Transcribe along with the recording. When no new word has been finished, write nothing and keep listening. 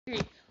3.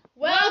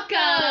 Welcome!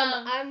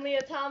 Welcome! I'm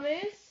Leah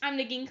Thomas. I'm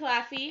Nagin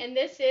Claffy. And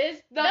this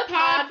is The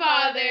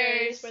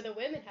Podfathers, where the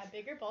women have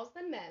bigger balls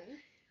than men.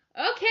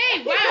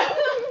 Okay, wow.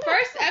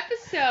 First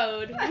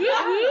episode.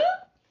 Woo-hoo.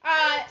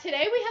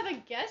 Today we have a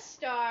guest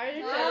star.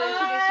 So Hi.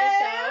 introduce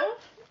yourself.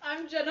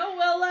 I'm Jenna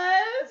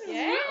Willis.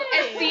 Yay.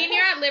 A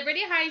senior at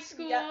Liberty High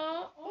School.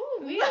 Yeah.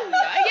 Oh, we Yeah,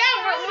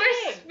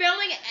 we're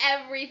spilling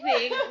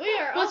everything. We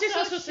are What's your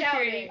also social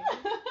shouting. security?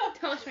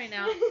 Tell us right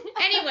now.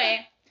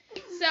 Anyway,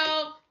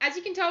 so as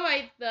you can tell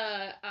by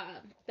the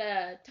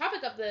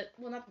topic of the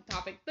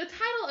the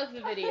title of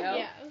the video,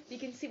 Yeah. you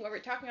can see what we're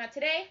talking about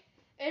today.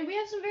 And we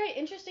have some very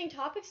interesting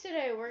topics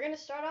today. We're going to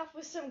start off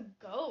with some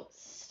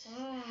ghosts.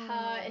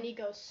 Any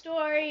ghost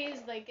stories?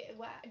 Like,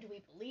 do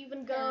we believe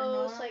in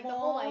ghosts? Like, the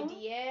whole Paranormal.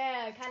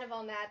 idea, kind of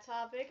on that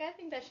topic. I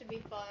think that should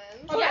be fun.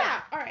 Okay.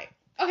 Yeah, alright.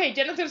 Okay,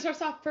 Jenna's gonna start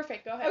us off.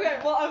 Perfect, go ahead. Okay,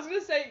 well, I was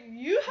gonna say,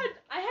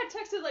 I had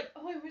texted, like,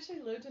 oh, I wish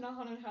I lived in a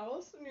haunted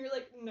house, and you were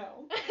like,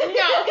 no. No,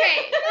 okay.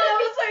 And I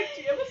was like,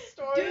 do you have a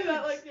story Dude,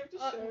 that, like, you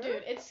have to share?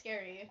 Dude, it's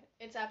scary.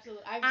 It's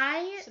absolutely.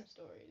 I have some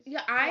stories.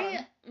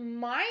 Yeah,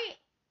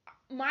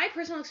 my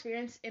personal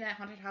experience in a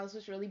haunted house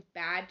was really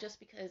bad just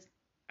because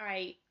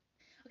I'm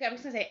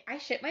just gonna say I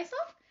shit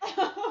myself.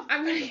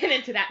 I'm gonna get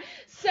into that.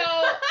 So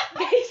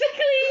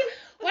basically,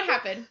 what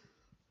happened?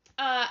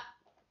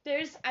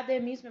 There's at the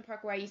amusement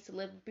park where I used to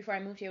live before I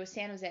moved here was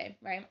San Jose,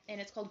 right? And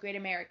it's called Great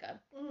America.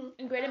 Mm-hmm.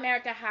 And Great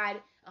America had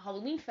a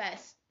Halloween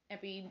fest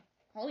every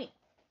Halloween,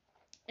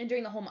 and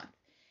during the whole month.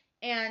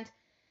 And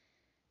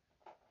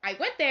I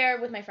went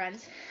there with my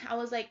friends. I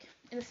was like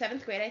in the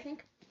 7th grade, I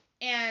think.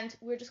 And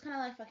we were just kind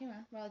of like fucking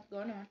around. We're like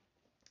going around.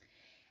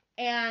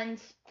 And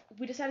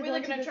we decided Wait, to go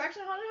like into an this...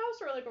 attraction haunted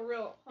house or like a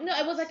real haunted No,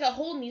 it was house? like a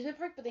whole amusement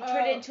park, but they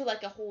turned it into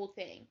like a whole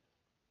thing.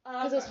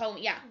 Because it was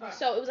Halloween, yeah. Okay.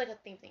 So it was like a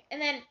thing.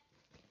 And then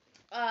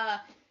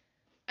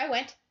I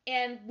went,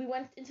 and we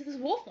went into this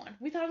wolf one.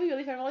 We thought it would be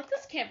really fun. We're like,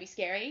 this can't be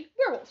scary.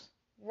 Werewolves.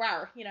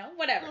 Rawr,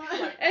 whatever.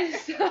 And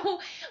so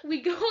we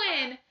go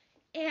in,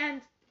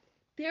 and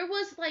there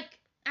was like,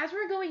 as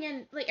we were going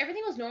in, like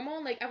everything was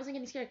normal. Like I wasn't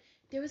getting scared.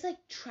 There was like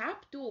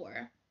trap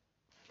door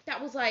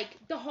that was like,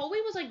 the hallway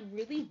was like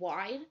really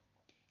wide,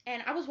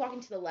 and I was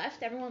walking to the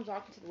left. Everyone was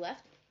walking to the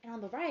left, and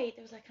on the right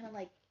there was like kind of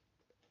like,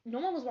 no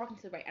one was walking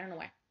to the right. I don't know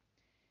why.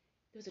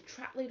 There was a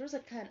trap, like there was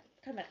like kind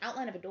of an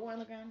outline of a door on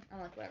the ground. I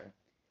don't like whatever.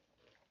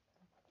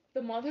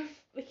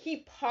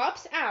 He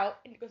pops out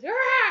and he goes,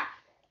 ah!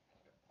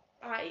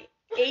 I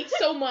ate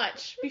so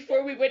much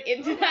before we went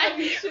into that.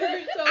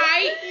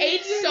 I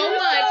ate so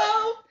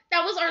much.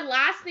 That was our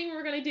last thing we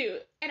were gonna do,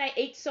 and I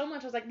ate so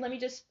much. I was like, let me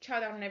just chow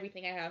down on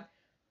everything I have.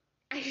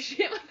 I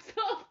shit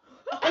myself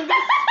on the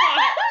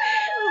spot.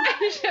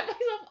 I shit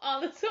myself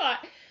on the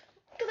spot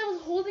because I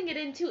was holding it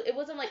in too. It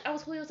wasn't like I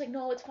was like,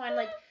 no, it's fine.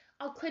 Like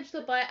I'll clench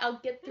the butt.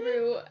 I'll get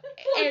through.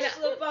 Clench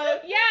the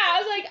butt. Yeah,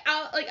 I was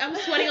like, I'm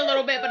sweating a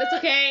little bit, but it's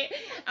okay.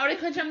 I would have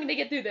clenched. I'm gonna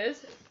get through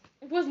this.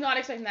 Was not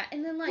expecting that.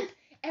 And then like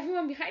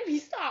everyone behind me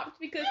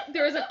stopped because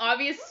there was an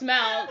obvious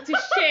smell to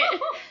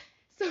shit.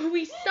 So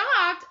we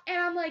stopped, and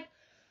I'm like,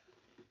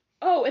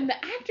 oh, and the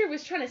actor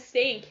was trying to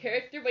stay in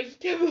character, but he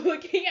kept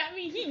looking at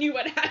me. He knew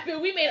what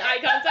happened. We made eye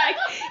contact.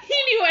 He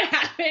knew what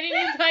happened, and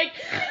he's like,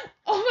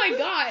 oh my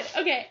god,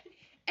 okay.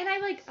 And I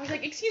was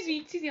like, excuse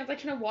me. I was like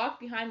trying to walk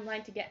behind the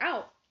line to get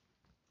out,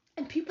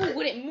 and people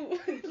wouldn't move.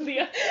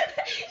 Leah.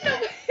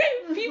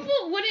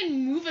 People wouldn't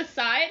move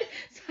aside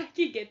so I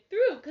could get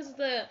through, because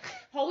the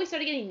hallway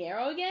started getting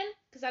narrow again,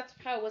 because that's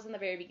how it was in the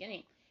very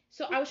beginning.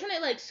 So I was trying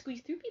to like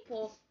squeeze through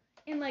people.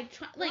 And imagine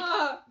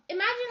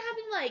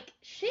having like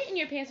shit in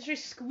your pants and try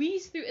to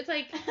squeeze through. It's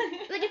like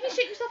if you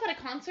shit yourself at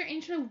a concert and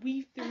you try to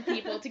weave through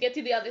people to get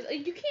to the others,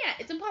 like you can't.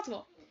 It's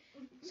impossible.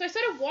 So I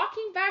started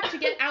walking back to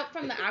get out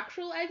from the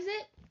actual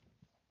exit.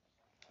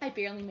 I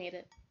barely made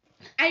it.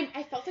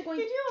 I felt it going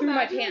through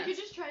my pants. Like, you're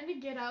just trying to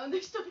get out and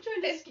they're still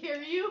trying to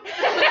scare you.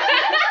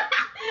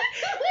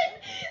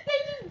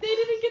 They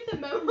didn't get the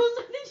memo,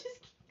 so they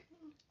just keep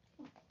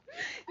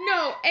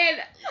No,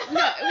 it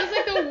was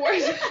like the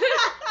worst.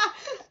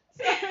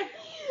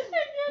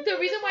 The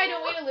reason why I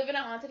don't want you to live in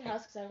a haunted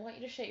house is because I don't want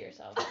you to shit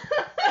yourself.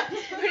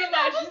 Pretty much.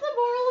 That was the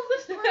moral of the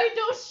story.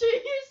 Don't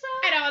shit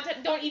yourself. I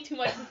know. Don't eat too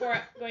much before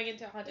going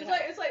into a haunted house.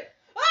 It's like,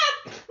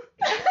 ah!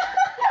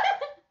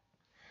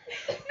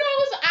 No, it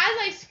was as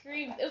I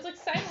screamed. It was like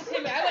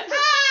simultaneous. I went,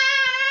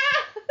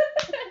 ah!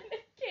 And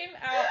it came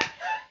out.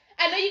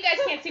 I know you guys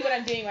can't see what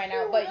I'm doing right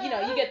now, but you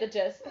get the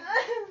gist.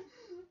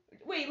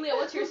 Wait, Leah,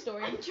 what's your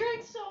story? I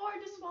drank so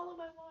hard to swallow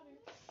my water.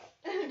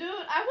 Dude,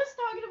 I was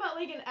talking about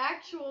like an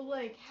actual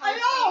like house. I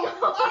know!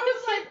 I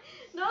was like,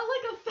 not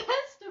like a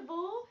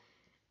festival.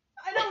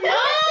 I know. No!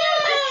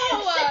 She's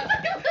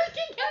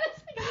looking at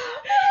us like,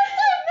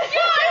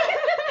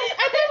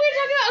 I thought we were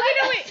talking about. Okay,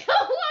 no, wait. so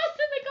lost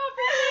in the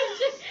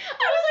conversation.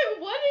 I was like,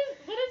 what is?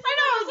 I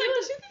know. I was like,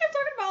 does she think I'm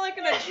talking about like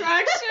an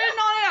attraction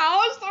on a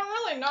house? I'm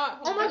really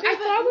not. Oh my! I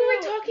thought we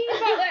were talking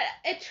about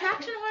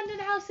attraction haunted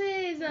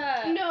houses.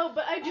 No,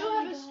 but I do Oh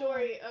my have a God.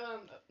 story.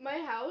 My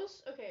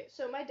house. Okay,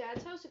 so my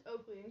dad's house in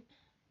Oakley.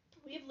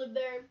 We've lived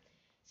there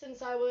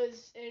since I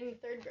was in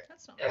 3rd grade.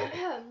 That's not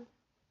bad.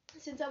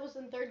 Since I was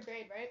in 3rd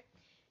grade, right?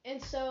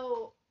 And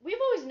so we've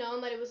always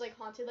known that it was like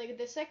haunted. Like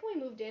the second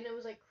we moved in, it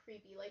was like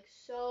creepy, like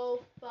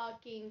so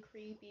fucking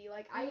creepy.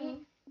 Like I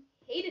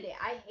hated it.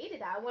 I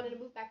hated that. I wanted to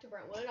move back to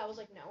Brentwood. I was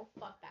like, no,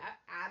 fuck that.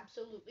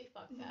 Absolutely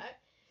fuck that.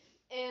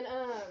 And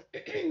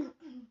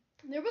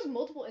there was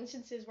multiple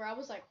instances where I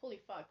was like, holy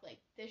fuck, like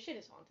this shit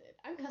is haunted.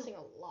 I'm cussing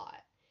a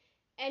lot.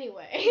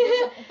 Anyway.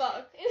 There's a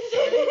bug.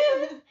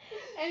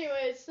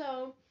 Anyway,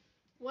 so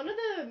one of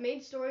the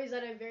main stories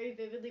that I very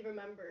vividly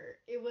remember,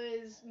 it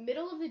was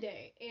middle of the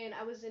day, and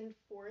I was in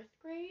 4th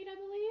grade, I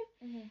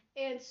believe.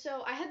 And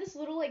so I had this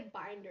little like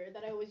binder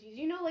that I always use.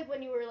 You know, like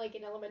when you were like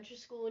in elementary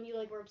school and you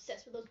like were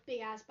obsessed with those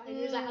big ass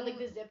binders that had like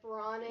the zipper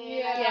on it.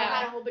 Yeah. And I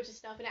had a whole bunch of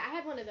stuff in it. I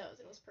had one of those,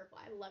 and it was purple.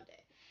 I loved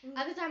it.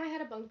 At the time, I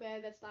had a bunk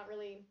bed. That's not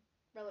really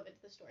relevant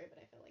to the story,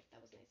 but I feel like that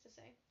was nice to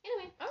say.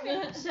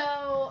 Anyway,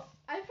 so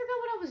I forgot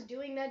what I was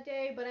doing that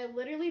day, but I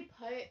literally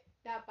put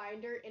that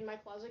binder in my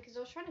closet because I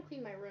was trying to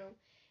clean my room.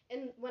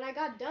 And when I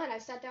got done, I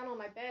sat down on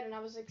my bed and I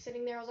was like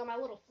sitting there. I was on my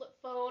little flip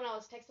phone. I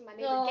was texting my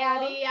neighbor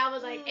Gabby. I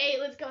was like, "Hey,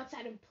 let's go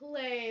outside and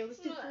play. Let's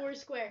do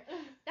Foursquare."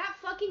 That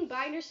fucking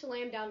binder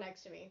slammed down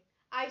next to me.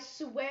 I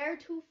swear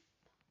to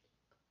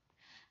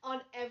on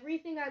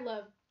everything I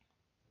love,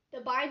 the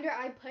binder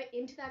I put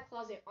into that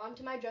closet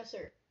onto my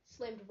dresser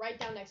slammed right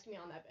down next to me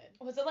on that bed.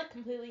 Was it like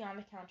completely on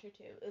the counter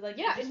too? Like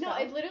yeah, no,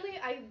 I literally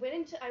I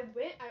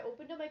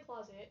opened up my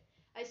closet.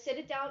 I set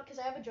it down because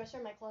I have a dresser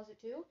in my closet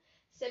too.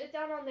 Set it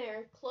down on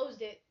there,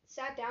 closed it,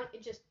 sat down,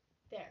 it just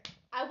there.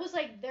 I was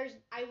like,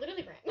 I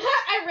literally ran.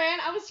 I ran,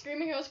 I was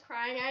screaming, I was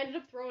crying, I ended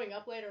up throwing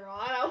up later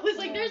on. I was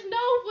like, there's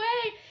no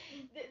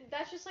way.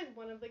 That's just like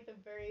one of like the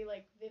very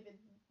like vivid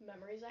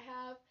memories I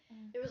have.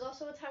 There was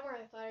also a time where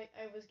I thought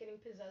I was getting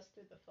possessed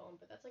through the phone,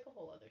 but that's like a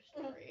whole other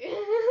story.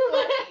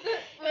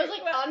 It was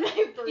like on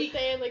my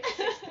birthday in like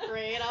 6th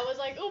grade. I was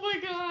like, oh my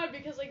god,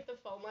 because like the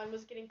phone line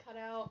was getting cut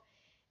out.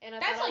 And I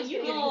That's thought I like was you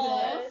getting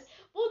getting possessed.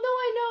 Well, no,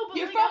 I know, but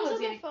Your like phone I was was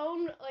on my getting-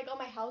 phone, like on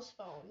my house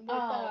phone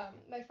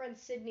with my friend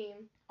Sydney.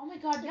 Oh my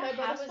god, your My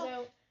brother house was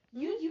phone. out.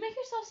 You make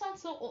yourself sound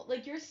so old.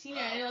 Like you're a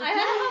senior and you're like, I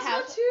had a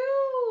house phone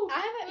too. I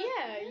have a,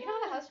 yeah, you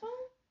don't have a house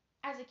phone?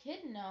 As a kid,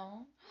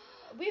 no.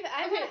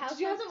 I've had a house Did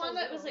you have phone the one till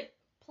that was little. like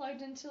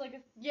plugged into like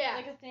a Yeah.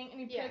 like a thing and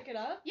you Yeah. pick it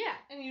up Yeah.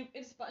 and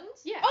it's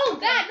buttons? Yeah. Oh,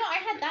 Okay. that. No, I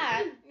had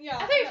that. Yeah. I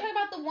thought you were talking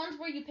about the ones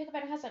where you pick up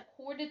and it has a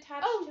cord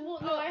attached Oh, to it. well,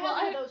 no, I had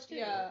one of those too.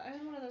 Yeah, I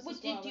had one of those. What,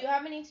 as well, do but- you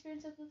have any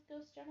experiences with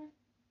ghosts, Jenna?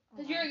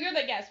 Because you're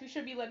the guest. We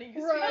should be letting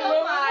you Right. speak.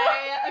 Oh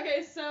my.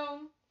 Okay, so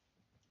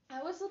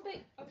I was a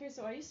bit. Okay,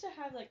 so I used to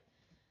have like,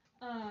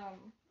 I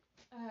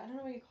don't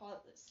know what you call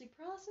it, sleep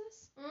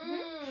paralysis.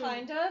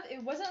 Kind of.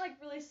 It wasn't like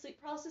really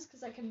sleep paralysis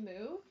because I can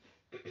move,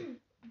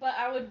 but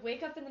I would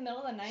wake up in the middle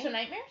of the night. So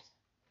nightmares?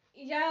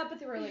 Yeah, but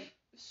they were like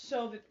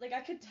so like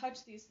I could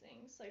touch these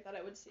things like that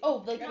I would see.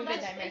 Oh, like I No, vivid could-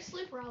 that's nightmares. it's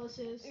sleep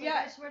paralysis. Like,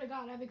 Yeah. I swear to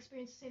God, I've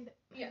experienced the same thing.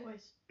 Yeah.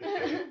 Anyways.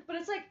 But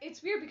it's like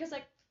it's weird because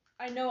like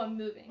I know I'm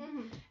moving.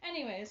 Mm-hmm.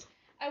 Anyways,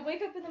 I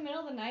wake up in the middle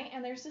of the night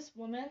and there's this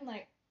woman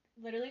like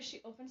literally she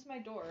opens my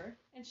door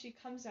and she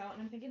comes out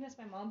and I'm thinking it's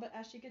my mom, but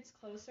as she gets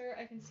closer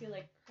I can see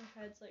like her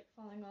head's like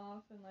falling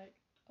off and like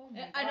Oh my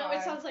god. I know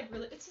it sounds like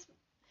really it's just,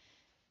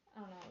 I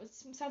don't know,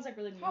 it sounds like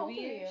really How old were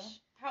you? movie-ish.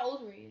 How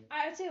old were you?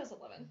 I'd say I was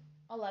 11.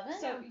 11?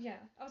 So yeah,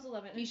 I was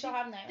 11. You and still she-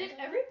 have nightmares? Did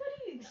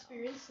everybody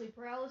experience sleep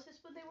paralysis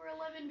when they were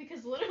 11?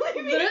 Because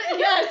literally me.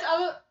 Yes, I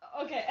was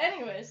okay.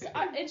 Anyways,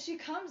 and she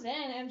comes in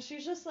and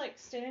she's just like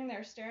standing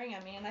there staring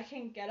at me, and I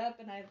can get up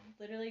and I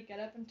literally get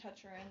up and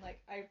touch her and like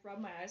I rub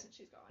my eyes and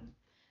she's gone.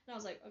 And I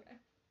was like,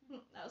 okay,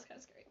 that was kind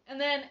of scary.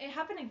 And then it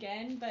happened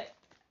again, but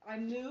I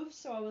moved,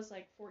 so I was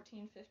like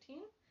 14, 15.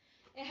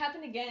 It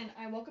happened again.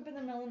 I woke up in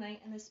the middle of the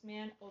night and this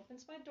man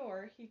opens my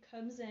door. He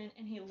comes in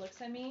and he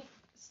looks at me,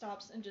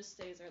 stops, and just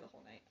stays there the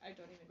whole night. I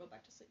don't even go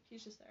back to sleep.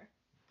 He's just there.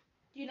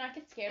 Do you not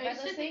get scared I by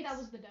used those to think things? that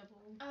was the devil.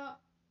 Oh.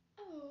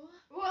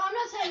 Well, I'm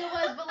not saying it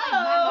was, but like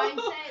Oh.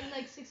 my mindset in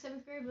like 6th,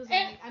 7th grade was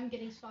And like I'm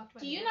getting stalked by.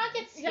 Do the you devil. not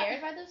get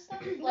scared by those stuff?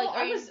 Like are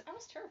I you... was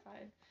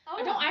terrified. Oh.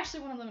 I don't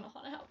actually want to live in a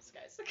haunted house,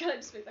 guys. Can I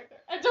just make that clear?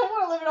 I don't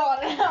want to live in a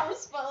haunted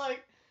house, but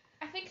like.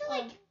 I think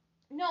like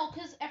no,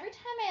 because every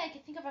time I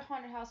like think of a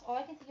haunted house, all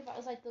I can think about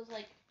is like those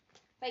like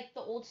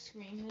the old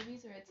Scream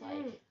movies where it's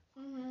like,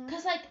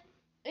 because like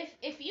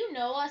if you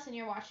know us and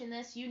you're watching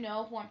this, you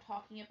know who I'm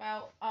talking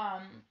about.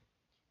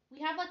 We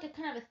have like a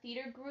kind of a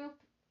theater group,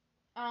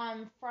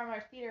 from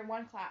our theater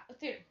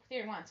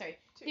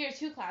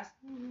 2 class,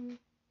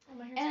 Oh,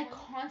 my hair's and I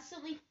falling.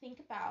 constantly think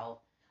about,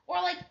 or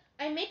like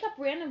I make up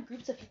random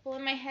groups of people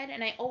in my head,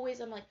 and I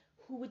always am like,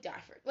 who would die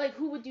first? Like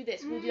who would do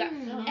this? Who would do that?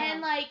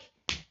 And like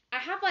I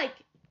have like,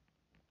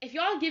 if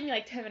y'all give me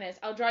like 10 minutes,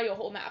 I'll draw you a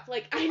whole map.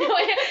 Like I know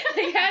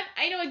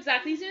I know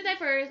exactly who's gonna die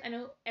first. I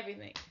know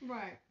everything.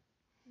 Right.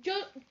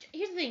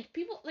 Here's the thing.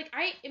 People like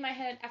in my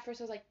head at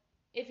first I was like,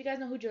 if you guys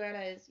know who Joanna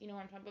is, you know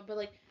what I'm talking about. But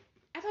like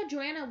I thought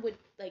Joanna would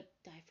like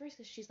die first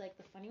because she's like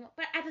the funny one.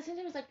 But at the same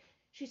time, it's like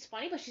she's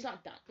funny, but she's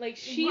not dumb. Like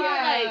she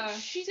Right. like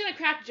she's gonna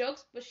crack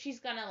jokes, but she's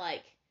gonna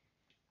like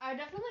I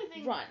definitely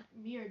think run.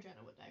 me or Jenna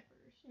would die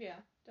first. Yeah.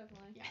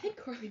 definitely. Yeah. I think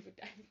Carly would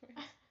die for it.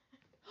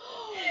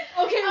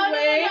 Okay,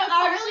 wait.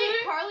 No,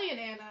 Actually, Carly and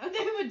Anna,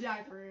 they would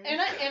die for it.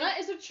 Anna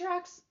is a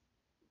track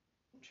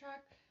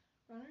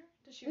runner.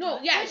 Does she? No,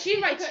 run? yeah,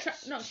 she rides okay, track.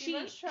 No, she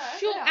runs track,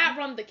 she'll yeah.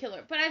 outrun the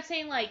killer. But I'm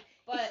saying like,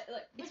 But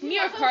like, it's But me she's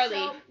or also Carly.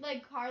 So,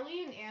 like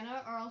Carly and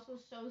Anna are also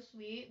so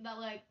sweet that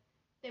like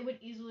they would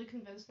easily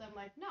convince them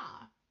like, nah,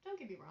 don't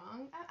get me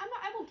wrong,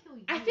 I will kill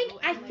you. I think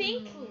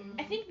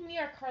and, me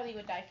or Carly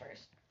would die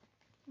first.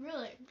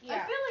 Really? Yeah.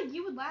 I feel like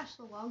you would last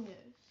the longest.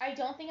 I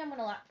don't think I'm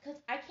gonna last because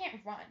I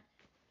can't run.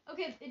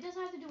 Okay, it doesn't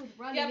have to do with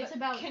running. Yeah, it's but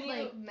about can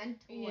like you-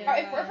 mental. Yeah.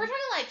 If we're talking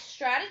like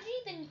strategy,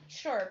 then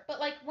sure. But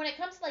like when it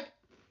comes to like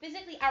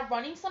physically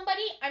outrunning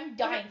somebody, I'm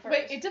dying first.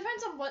 Wait, it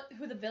depends on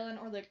who the villain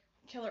or the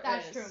killer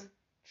That's is. true.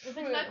 If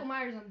it's Michael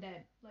Myers, I'm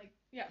dead. Like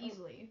Yeah.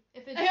 easily.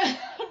 If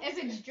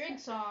it's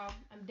Jigsaw,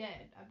 I'm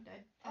dead.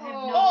 I have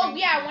no Oh brain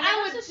yeah, cells. when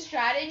it comes to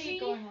strategy. Keep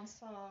going on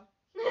Saw.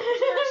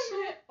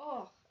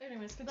 Oh,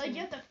 anyways, continue. Like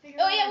you have to figure.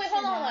 Oh all yeah, that wait, shit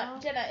hold on.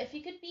 out. Jenna, if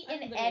you could be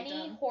I'm in literally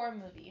any done. horror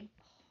movie,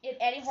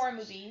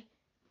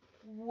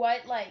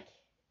 what like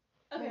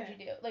what would Okay.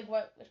 you do? Like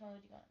which one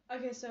would you want?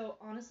 Okay, so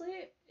honestly,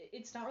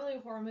 it's not really a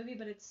horror movie,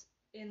 but it's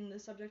in the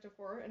subject of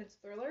horror, and it's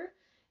thriller.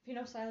 If you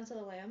know Silence of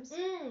the Lambs.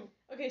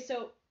 Okay,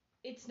 so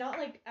it's not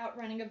like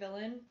outrunning a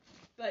villain,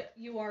 but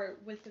you are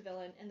with the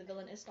villain, and the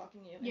villain is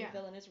stalking you, and Yeah. the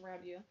villain is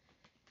around you.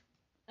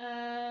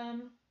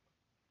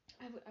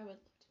 I would love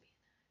to be in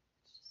that.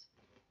 It's just...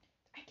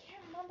 I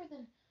can't remember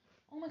the.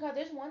 Oh my god,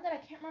 there's one that I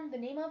can't remember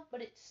the name of,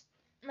 but it's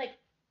like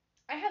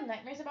I have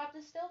nightmares about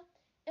this still.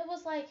 It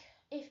was like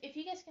if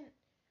you guys can,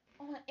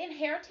 oh my,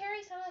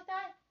 Inheritary, something like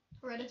that.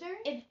 Hereditary.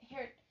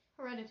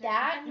 Hereditary.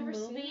 That I've never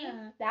seen movie,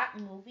 that.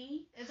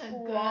 It's a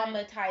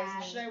traumatized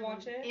me. Should I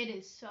watch it? It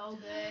is so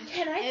good.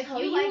 Can I If tell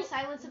you you? like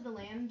Silence of the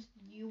Lambs,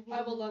 you will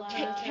I will love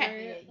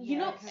it. you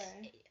know, Yes.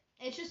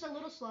 It's just a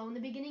little slow in the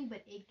beginning,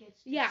 but it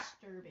gets Yeah.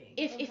 disturbing.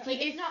 if Okay. if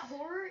like, you it's not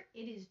horror, it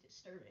is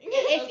disturbing.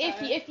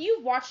 if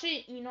you've watched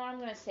it, you know what I'm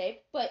gonna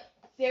say. But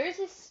there is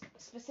this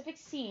specific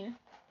scene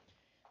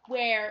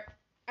where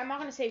I'm not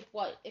gonna say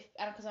what if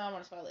I don't because I don't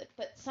want to spoil it.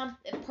 But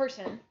a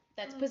person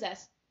that's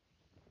possessed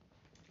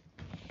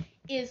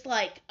is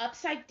like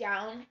upside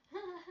down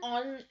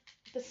on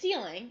the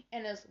ceiling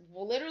and is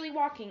literally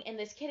walking, and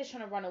this kid is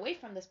trying to run away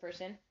from this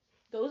person.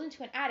 Goes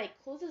into an attic,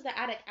 closes the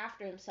attic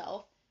after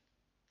himself,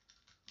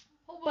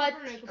 but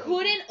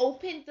couldn't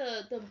open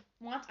the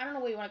monster. I don't know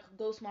what you want to call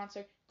ghost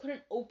monster.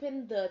 Couldn't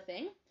open the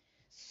thing,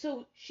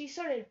 so she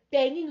started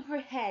banging her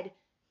head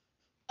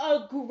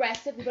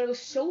aggressively. But it was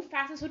so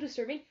fast and so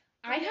disturbing.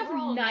 I They're have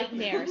all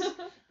nightmares.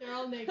 They're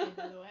all naked,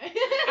 by the way.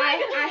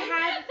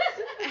 I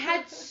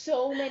had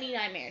so many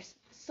nightmares.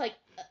 It's like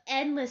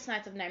endless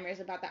nights of nightmares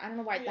about that. I don't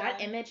know why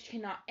that image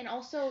cannot. And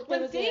also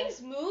when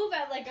things move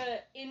at like a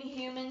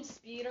inhuman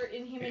speed or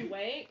inhuman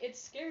way, it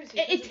scares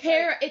you.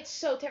 It's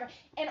so terrifying.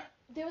 And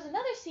there was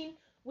another scene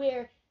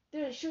where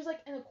she was like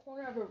in the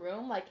corner of a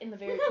room, like in the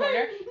very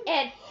corner,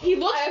 and he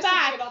looks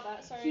back.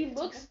 He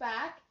looks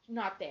back,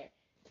 not there.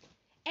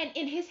 And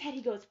in his head,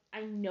 he goes,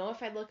 I know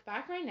if I look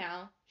back right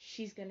now,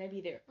 she's gonna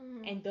be there.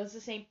 Mhm. And does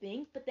the same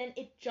thing, but then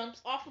it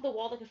jumps off of the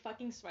wall like a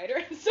fucking spider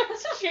and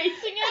starts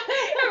chasing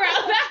him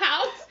around the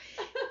house.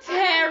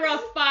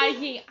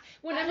 Terrifying.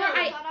 Whenever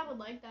I thought I would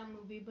like that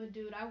movie, but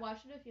dude, I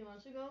watched it a few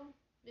months ago.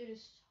 It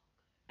is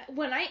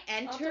when I I'll have to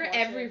enter watch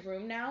every it.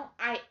 room now,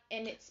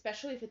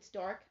 especially if it's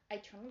dark, I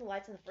turn on the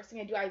lights and the first thing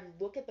I do, I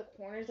look at the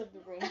corners of the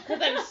room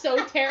because I'm so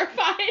terrified.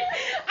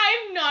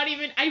 I'm not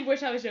even, I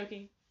wish I was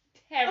joking.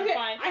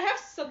 Terrifying. Okay, I have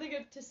something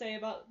good to say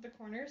about the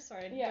corners.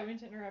 Sorry, I Yeah. don't mean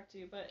to interrupt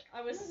you, but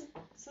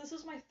so this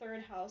was my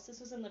third house. This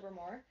was in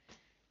Livermore.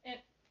 And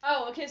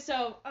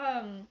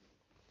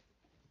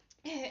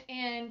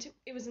and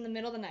it was in the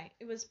middle of the night.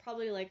 It was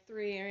probably like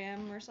 3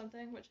 a.m. or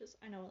something, which is,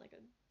 I know, like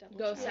a devil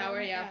Ghost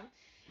hour, yeah.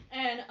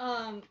 And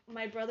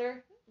my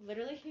brother,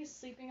 literally, he's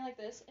sleeping like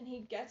this, and he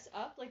gets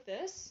up like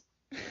this.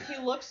 He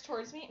looks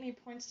towards me, and he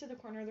points to the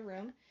corner of the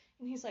room,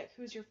 and he's like,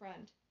 who's your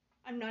friend?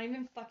 I'm not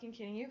even fucking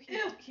kidding you.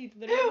 He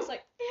literally was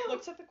like,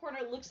 looks at the corner,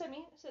 looks at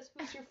me, says,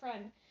 who's your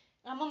friend? And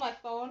I'm on my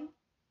phone.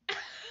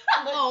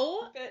 I'm like,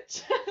 Oh.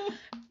 bitch.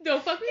 No,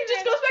 fuck me. He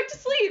just goes back to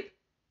sleep.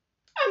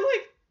 I'm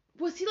like,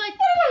 Was he like, what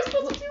am I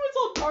supposed to do? It's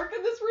all dark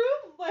in this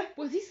room. Like,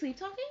 was he sleep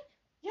talking?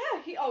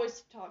 yeah, he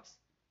always talks.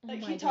 Like,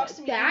 Oh he my talks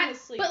God. to me in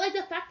his sleep. But like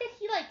the fact that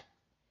he like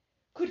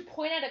could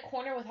point at a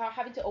corner without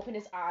having to open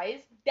his eyes,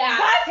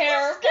 that's the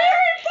terrifying.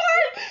 scary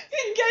part.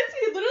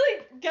 He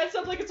literally gets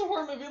up like it's a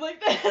horror movie like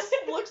this,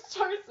 looks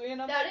towards me,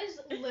 and I'm that like, is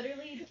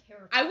literally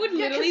terrifying. I would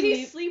yeah, literally he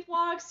leave.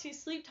 sleepwalks, he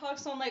sleep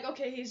talks, so I'm like,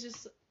 okay, he's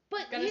just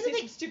But gonna here's say the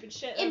some thing. stupid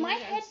shit. In I'm my like,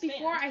 head, understand.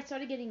 before I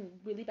started getting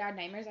really bad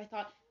nightmares, I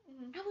thought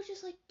Mhm. I would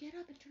just like get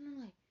up and turn on the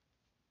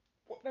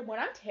light. But when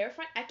I'm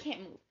terrified, I can't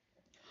move.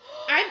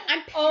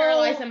 I'm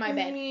paralyzed in my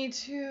bed. Me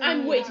too.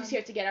 I'm way too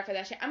scared to get up for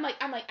that shit. I'm like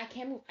I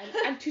can't move.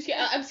 I'm too scared.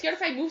 I'm scared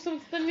if I move,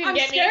 someone's gonna I'm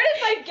get scared me.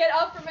 if I get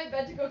up from my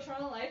bed to go turn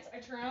on the lights, I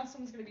turn around,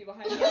 someone's gonna be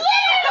behind me.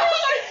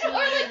 Or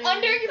like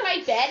under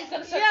my bed, it's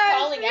gonna start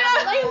crawling out.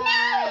 I'm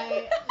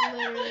like, no!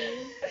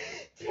 Literally.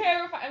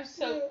 terrified. I'm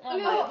so. Okay,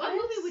 Oh, what I'm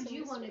movie would so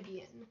you want to scared. be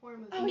in? Horror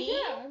movie. Oh, Me?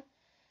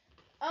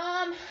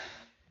 yeah.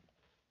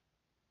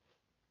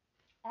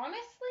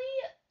 Honestly,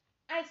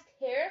 as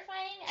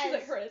terrifying She's as.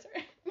 like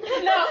Hereditary.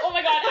 No, oh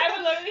my god, I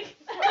would literally.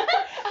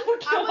 I would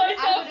kill I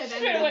myself would have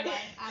straight ended away. up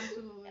like,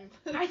 absolutely.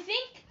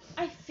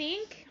 I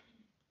think.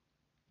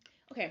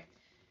 Okay.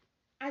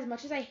 As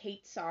much as I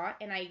hate Saw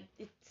and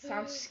it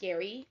sounds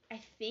scary, I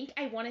think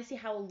I want to see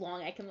how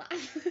long I can last.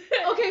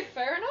 Okay,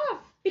 fair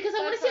enough. Because I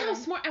want to see how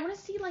fine. smart. I want to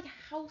see like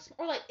how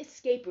or like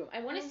Escape Room. I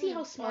want to see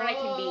how smart I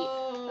can be.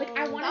 Like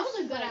I want That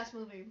to. was a good ass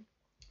movie.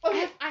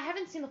 Okay. I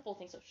haven't seen the full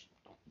thing, so.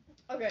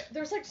 Okay,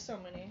 there's like so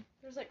many.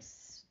 There's like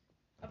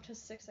up to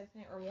 6, I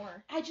think, or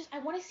more. I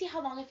want to see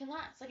how long I can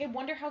last. Like I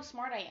wonder how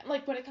smart I am.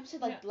 Like when it comes to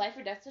like life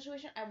or death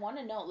situation, I want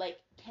to know like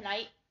can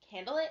I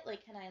handle it?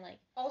 Like can I like.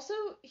 Also,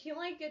 he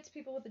like gets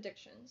people with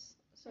addictions.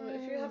 So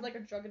if you have like a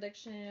drug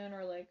addiction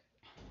or like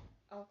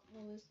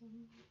alcoholism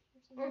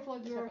Or if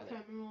like you're a Stuff like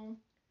that. criminal.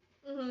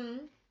 Mhm.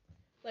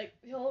 Like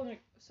he'll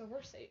like so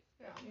we're safe.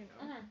 Yeah. You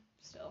know.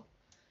 Still.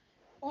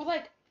 Or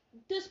like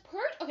does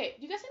Purge? Okay,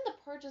 do you guys think The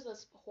Purge is a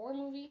horror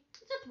movie?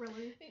 It's a thriller.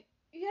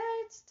 Yeah,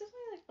 it's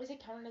definitely like. Or is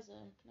it counted as a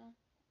no?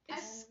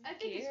 I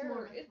think it's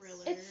more of a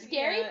thriller. It's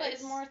scary, Yeah, but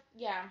it's more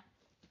yeah.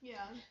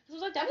 Yeah. It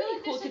was like I feel definitely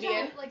like cool there's to be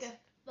such in.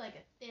 like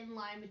a thin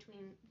line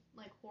between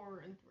like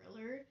horror and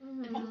thriller, Mhm.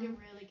 and people get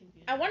really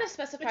confused. I want to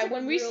specify It's like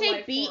when we real say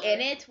life be horror.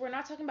 in it, we're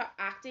not talking about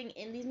acting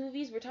in these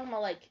movies. We're talking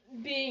about like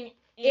Being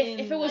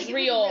if it was like, if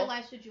real. It's a real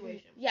life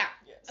situation. yeah.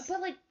 Yes. But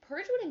like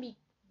Purge wouldn't be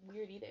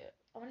weird either.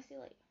 I want to see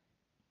like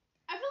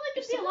I feel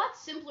like it'd be a lot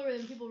simpler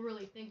than people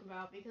really think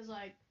about because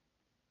like.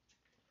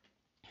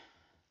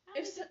 I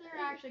don't think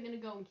they're actually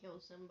gonna go and kill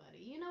somebody.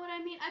 You know what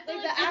I mean? I feel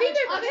Like like the I think average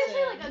they're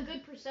obviously person. like a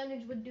good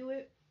percentage would do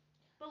it,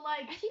 but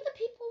like I think the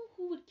people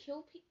who would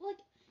kill people like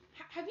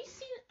have you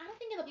seen? I don't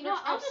think in the Purge you know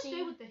I'll I've just seen.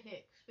 stay with the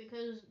Hicks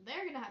because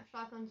they're gonna have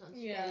shotguns on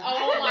Yeah. standby.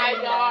 Oh my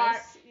god.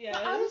 Yes.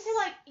 But I would say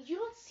like you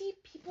don't see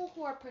people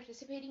who are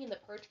participating in the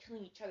Purge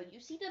killing each other. You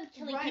see them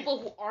killing Right. people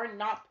who are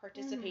not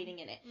participating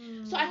in it.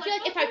 Mm. So I feel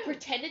Like, like if I okay.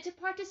 pretended to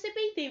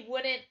participate, they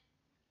wouldn't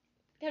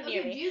come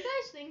near Okay, me. do you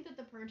guys think that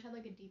the Purge had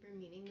like a deeper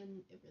meaning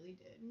than it really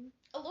did?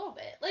 A little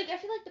bit. Like I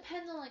feel like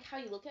depends on like how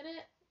you look at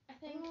it. I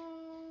think.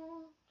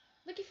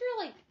 Like if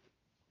you're like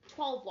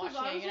 12 Because watching it,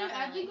 honestly, you're not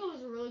I gonna, think like, it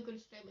was a really good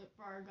statement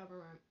for our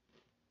government.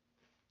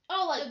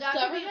 oh like So that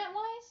could be- government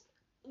wise.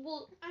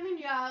 Well, I mean,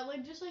 yeah,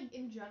 like just like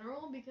in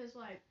general, because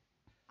like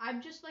I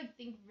just like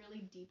think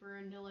really deeper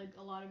into like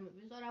a lot of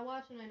movies that I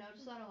watch, and I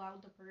noticed that a lot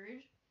with The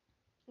Purge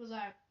was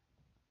that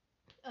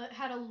it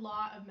had a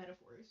lot of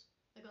metaphors,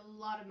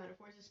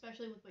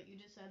 especially with what you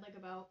just said, like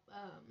about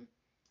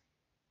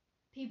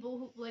people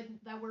who like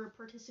that were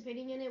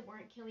participating in it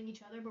weren't killing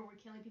each other, but were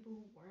killing people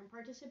who weren't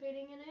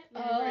participating in it.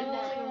 And I think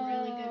that's like a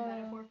really good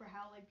metaphor for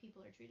how like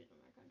people are treated in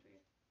our country.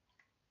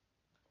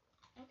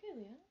 Okay,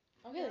 Leah.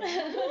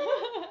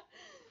 okay.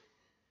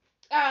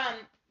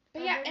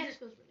 But yeah, and this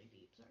goes really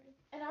deep. Sorry.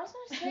 I was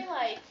gonna say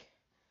like,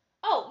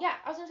 oh yeah,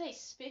 I was gonna say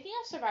speaking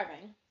of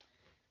surviving,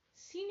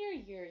 senior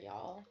year,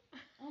 y'all.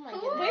 Oh my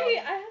goodness. Wait,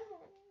 I have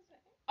more to say.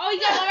 Oh, you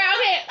got one more.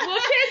 Okay,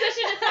 we'll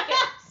transition in a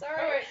second.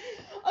 Sorry. Alright.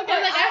 Okay. I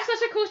was like, I have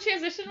such a cool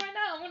transition right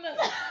now. I'm gonna.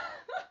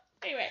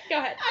 Anyway, go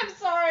ahead. I'm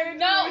sorry.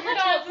 No, your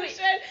no,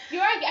 transition. You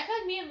are. I feel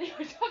like me and Lee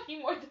were talking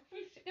more than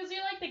we should, because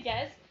you're like the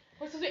guest.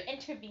 We're supposed to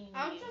intervene.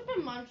 I've just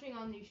been munching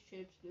on these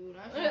chips, dude.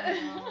 I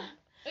don't know.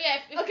 Oh, yeah,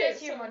 if Okay, you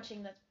guys hear so-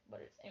 munching, that's what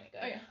it is. Anyway, go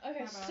ahead. Okay,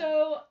 My bad.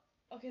 so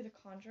The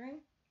Conjuring.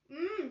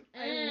 Mm.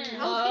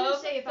 I was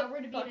gonna say if I the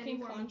were to be in any fucking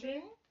horror Conjuring.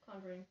 movie,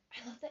 Conjuring.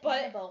 I love the But-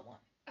 Annabelle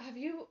one. Have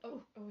you?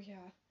 Oh yeah.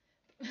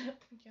 yeah.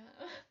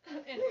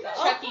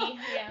 Chucky,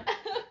 yeah.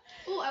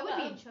 Oh, I would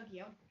be in Um,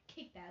 Chucky. I would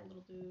kick that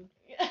little dude.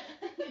 Yeah.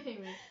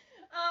 Anyway.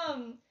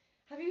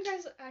 Have you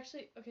guys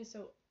actually? Okay,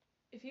 so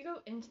if you go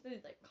into the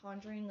like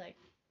Conjuring like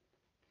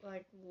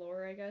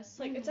lore, I guess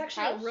it's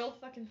actually House? a real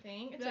fucking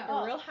thing. It's like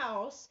Yeah. a real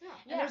house. Yeah.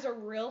 And there's a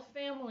real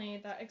family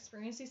that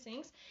experience these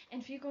things.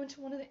 And if you go into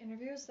one of the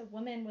interviews, the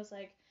woman was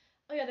like,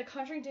 "Oh yeah, The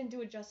Conjuring didn't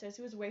do it justice.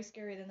 It was way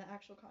scarier than the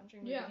actual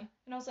Conjuring movie." Yeah.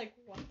 And I was like,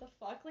 "What the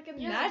fuck? Like,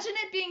 imagine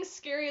it being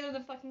scarier than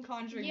the fucking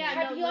Conjuring Yeah, movie."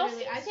 Have no, you all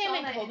literally, seen I Sam saw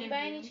and that Kobe by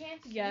any interview.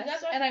 chance? Yes, You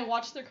guys watch- and I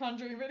watched their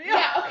Conjuring video.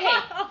 Yeah, okay.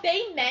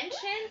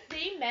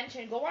 They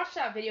mentioned. Go watch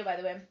that video, by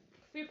the way.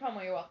 Free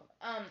promo, you're welcome.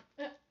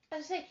 I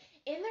was say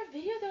in their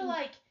video, they're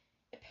like,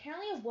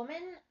 apparently a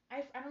woman.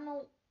 I don't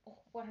know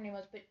what her name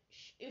was, but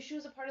she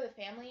was a part of the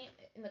family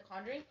in The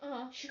Conjuring.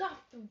 Uh-huh. She got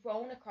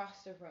thrown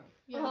across the room.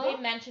 Yeah. They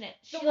mention it.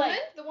 She The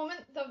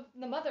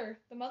mother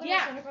Yeah.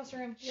 was thrown across the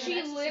room. She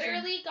Yeah.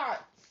 literally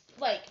got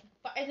like,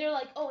 and they're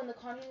like, oh, in The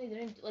Conjuring they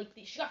didn't like.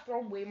 She got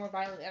thrown way more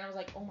violently, and I was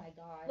like, oh my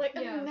god. Like,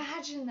 Yeah.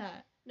 imagine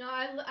that. No,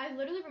 I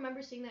literally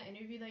remember seeing that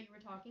interview that you were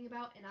talking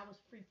about, and I was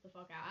freaked the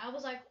fuck out. I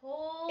was like,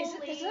 holy. Is it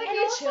like And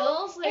you also,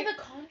 chills? in Like,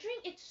 The Conjuring,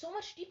 it's so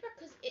much deeper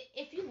because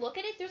if you look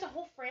at it, there's a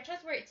whole franchise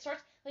where it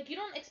starts like you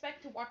don't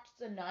expect to watch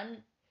The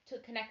Nun to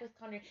connect with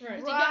Conjuring.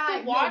 Right. So you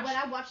have to watch. No, when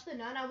I watched The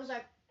Nun, I was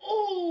like,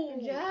 Oh.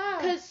 yeah.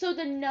 Because so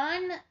The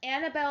Nun,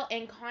 Annabelle,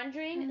 and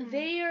Conjuring, Mhm.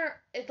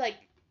 they're it's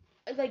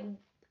like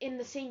in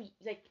the same,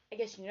 like, I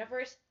guess,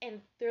 universe, and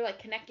they're, like,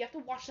 connected. You have to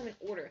watch them in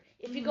order.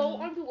 If you go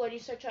on Google and you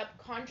search up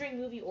Conjuring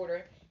movie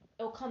order,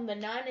 it'll come The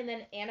Nun, and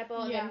then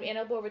Annabelle, and then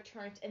Annabelle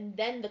Returns, and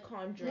then The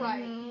Conjuring.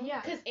 Right. Yeah.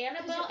 Because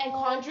Annabelle and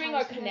Conjuring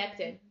are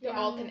connected. They're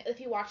all connected.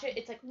 If you watch it,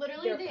 it's like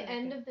literally the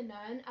end of The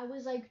Nun. I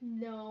was like,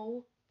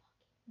 no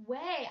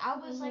way. I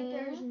was like,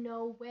 there's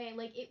no way.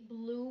 Like, it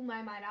blew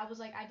my mind. I was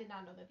like, I did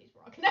not know that these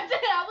were all connected.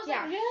 I was like,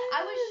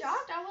 I was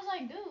shocked. I was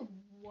like, dude,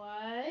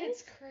 what?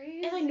 It's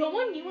crazy. And like no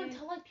one knew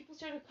until like people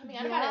started coming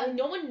out about it. Like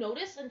no one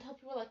noticed until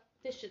people were like,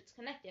 this shit's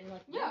connected. And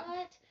like,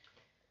 what?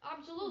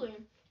 Absolutely.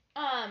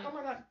 Oh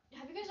my god.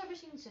 Have you guys ever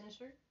seen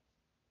Sinister?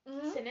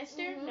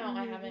 Sinister? No,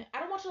 I haven't. I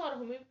don't watch a lot of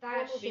horror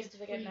movies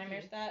because I get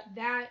nightmares.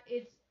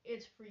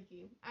 It's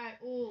freaky.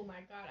 Oh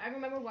my god. I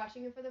remember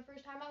watching it for the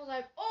first time. I was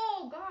like,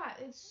 oh god,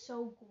 it's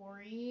so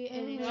gory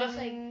and it's just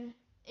like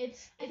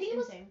it's insane. I think it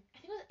was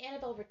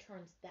Annabelle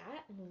Returns,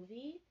 that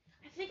movie.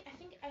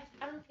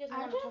 I don't know if you guys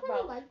want to talk really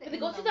about. like But they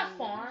go to that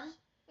farm.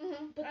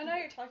 But I know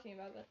you're talking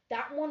about it.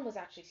 That one was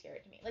actually scary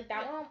to me. Like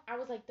that one, I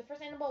was like, the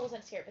first Annabelle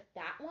wasn't scary, but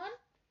that one,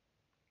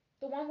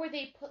 the one where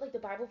they put like the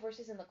Bible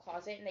verses in the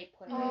closet and they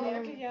put them in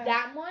there. Okay,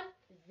 That one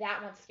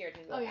scared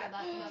me really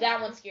bad.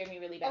 That one scared me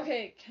really bad.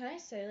 Okay, can I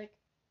say like,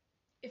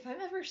 if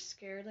I'm ever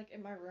scared like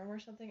in my room or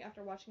something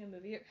after watching a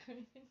movie or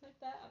anything like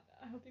that,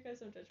 I hope you guys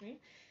don't judge me.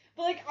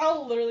 But like,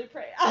 I'll literally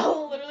pray.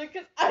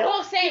 Because I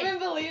don't even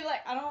believe, like,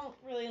 I don't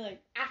really, like...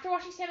 After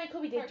watching Sam and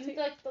Kobe, they do,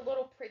 like, the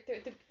little...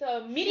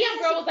 The medium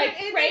girl was, like,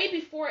 pray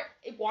before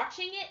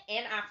watching it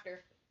and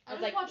after. I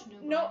was like... watched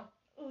New Girl.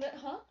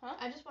 Huh?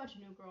 I just watched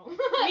New Girl. Me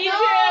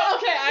too!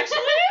 Okay,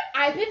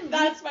 actually,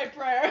 that's my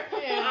prayer.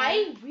 Yeah.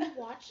 I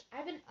rewatched...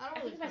 I think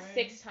it's my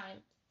sixth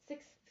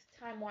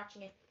time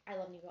watching it. I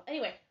love New Girl.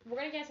 Anyway, we're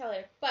gonna get into that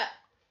later. But,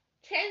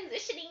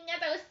 transitioning,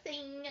 as I was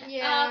saying...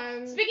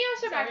 Yeah. Speaking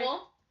of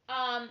survival...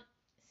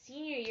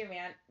 Senior year,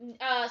 man.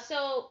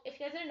 So if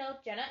you guys didn't know,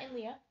 Jenna and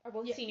Leah are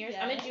both seniors.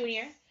 I'm a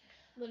junior.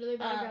 Literally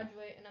about to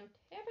graduate, and I'm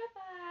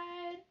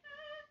terrified.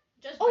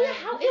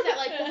 How is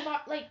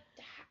that? Like,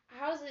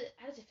 how does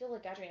it feel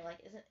like graduating? Like,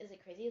 is it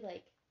crazy?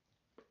 Like,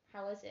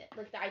 how is it?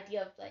 Like the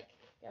idea of like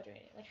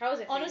graduating. Like, how is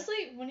it?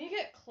 Honestly, when you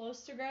get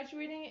close to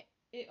graduating,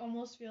 it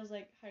almost feels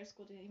like high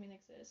school didn't even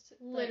exist.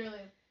 Literally.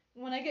 Like,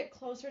 when I get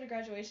closer to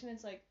graduation,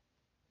 it's like,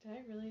 did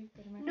I really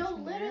go to my No,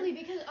 literally,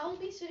 because I'll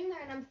be sitting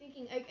there and I'm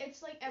thinking, like,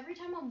 it's like every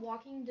time I'm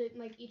walking to,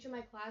 like, each of my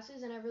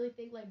classes and I really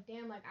think, like,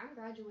 damn, like, I'm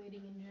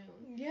graduating in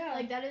June. Yeah.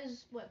 Like, that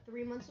is,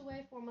 3 months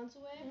away, 4 months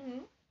away? Mm-hmm.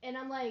 And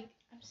I'm like,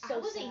 I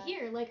wasn't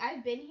here. Like,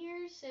 I've been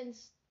here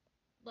since,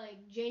 like,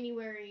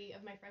 January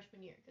of my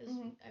freshman year, because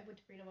I went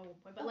to Freedom at one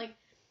point. But, like,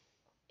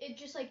 it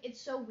just, like,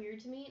 it's so weird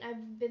to me. And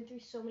I've been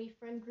through so many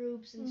friend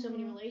groups and so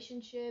many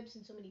relationships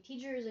and so many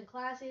teachers and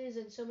classes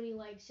and so many,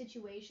 like,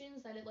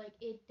 situations that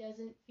it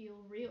doesn't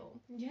feel real.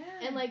 Yeah.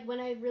 And, like,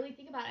 when I really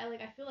think about it,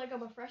 I feel like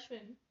I'm a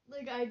freshman.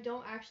 Like, I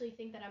don't actually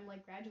think that I'm,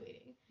 like,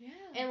 graduating. Yeah.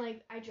 And,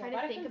 like, I try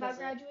to think about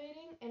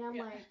graduating, and I'm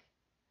like...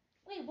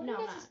 Wait, what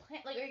are you guys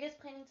planning? Like, are you guys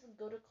planning to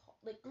go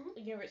to,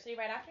 university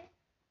right after?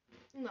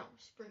 No,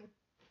 spring.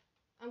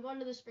 I'm going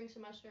to the spring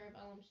semester of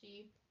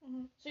LMC.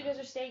 So you guys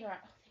are staying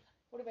around. Oh, thank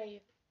God. What about you?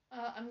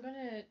 I'm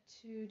gonna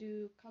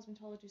do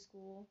cosmetology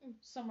school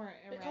somewhere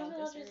around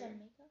this area. Cosmetology is like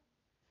makeup?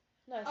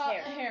 No, it's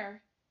hair.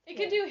 Hair. It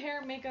could do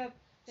hair, makeup,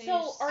 face,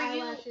 so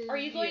eyelashes. Are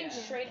you going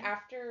straight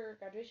after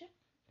graduation?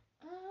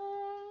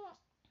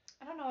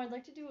 I don't know. I'd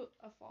like to do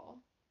a fall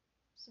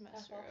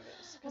semester of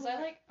it because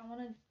I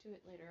want to do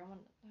it later. I want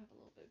to have a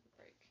little bit of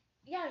a break.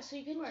 Yeah, so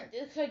you can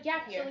so a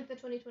gap year. So like the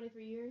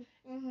 2023 year.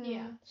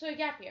 Yeah. So a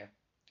gap year.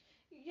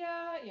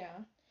 Yeah.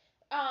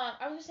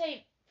 I was gonna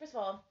say, first of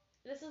all,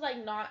 this is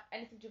like not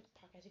anything to do with the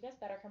podcast. You guys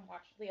better come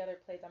watch the other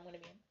plays I'm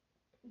gonna be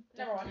in.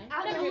 Number one.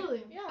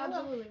 Absolutely. Yeah,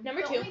 absolutely.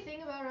 Number two. The only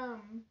thing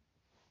about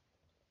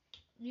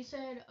you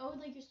said,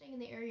 like you're staying in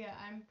the area.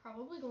 I'm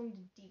probably going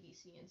to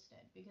DVC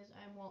instead because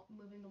I'm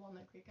moving to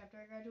Walnut Creek after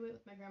I graduate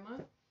with my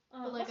grandma.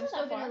 But like I'm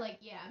still gonna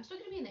I'm still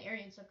gonna be in the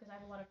area and stuff because I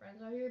have a lot of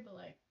friends out here. But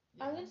like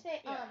I was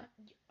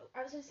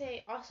gonna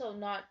say also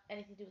not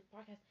anything to do with the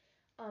podcast.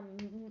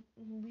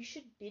 We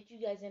should bid you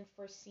guys in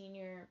for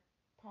senior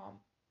prom.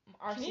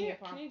 Senior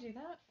prom. Can you do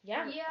that?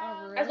 Yeah. Yeah.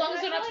 Oh, really? As long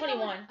as they're not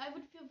 21. I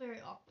would feel very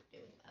awkward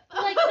doing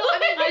that. Like, no, I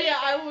mean,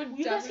 I would.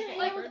 You guys can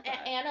hang with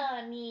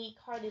Anna, me,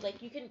 Carly.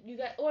 Like, you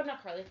guys, or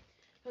not Carly.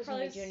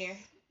 Carly's junior.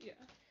 Yeah.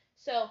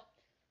 So,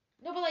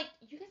 no, but like,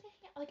 you guys can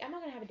hang out. Like, I'm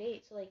not gonna have a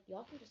date, so like,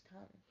 y'all can just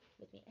come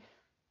with me.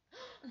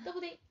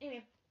 Double date.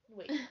 Anyway,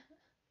 wait.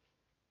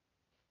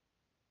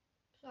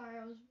 Sorry,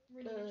 I was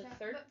reading the chat.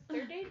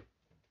 Third date?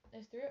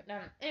 Is through? No.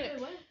 Anyway.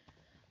 Wait, what?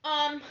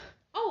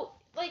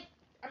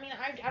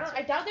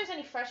 I doubt there's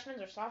any freshmen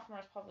or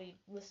sophomores probably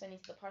listening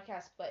to the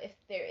podcast, but if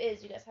there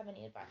is, you guys have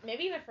any advice?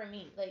 Maybe even for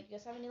me, like, you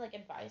guys have any, like,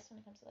 advice when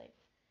it comes to, like...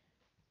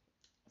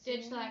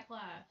 Ditch that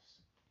class.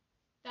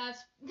 That's,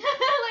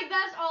 like,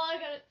 that's all I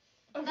gotta...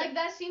 Okay. Like,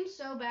 that seems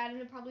so bad, and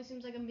it probably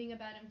seems like I'm being a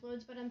bad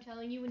influence, but I'm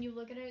telling you, when you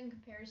look at it in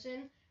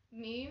comparison,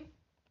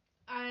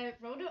 I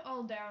wrote it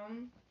all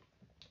down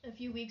a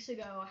few weeks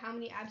ago, how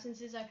many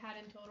absences I've had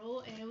in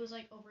total, and it was,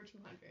 like, over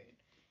 200.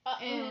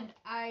 And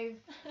I've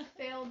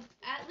failed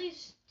at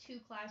least 2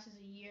 classes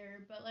a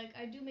year, but like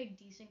I do make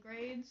decent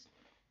grades,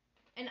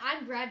 and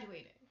I'm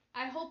graduating.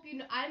 I hope you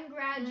know I'm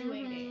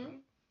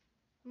graduating.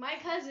 My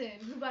cousin,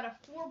 who got a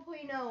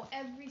 4.0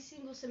 every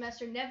single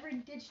semester, never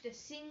ditched a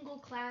single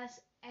class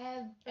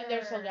ever. And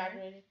they're still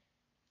graduating.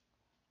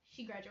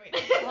 She graduated.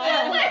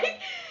 Like,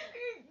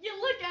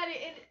 you look at it,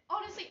 and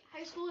honestly,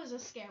 high school is a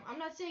scam. I'm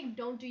not saying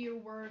don't do your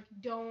work,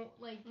 don't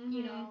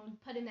you know,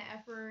 put in the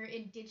effort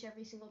and ditch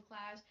every single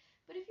class.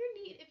 But if you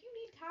need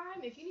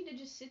time, if you need to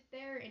just sit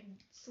there and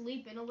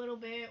sleep in a little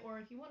bit, or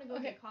if you want to go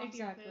get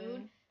coffee or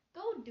food,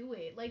 go do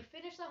it. Like,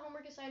 finish the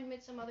homework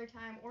assignment some other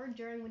time, or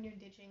during when you're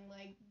ditching.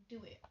 Like, do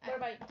it. What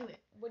about do it?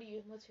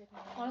 What's your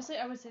opinion? Honestly,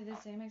 I would say the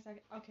same exact.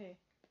 Okay,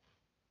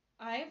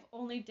 I've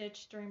only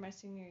ditched during my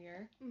senior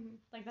year.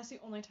 Like, that's the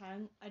only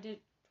time I did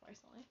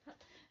twice only.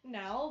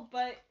 Now,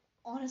 but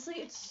honestly,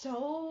 it's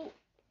so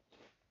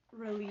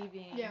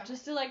relieving. Yeah.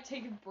 Just to like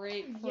take a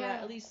break for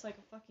at least like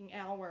a fucking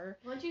hour.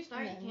 Once you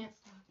start, you can't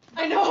stop.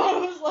 I know. I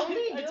was like, only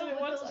do I did it with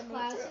once, those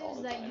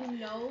classes that you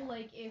know,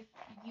 like if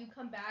you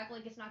come back,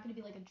 like it's not going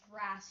to be like a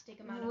drastic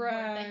amount of work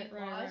that you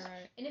lost.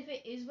 Right. And if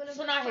it is one of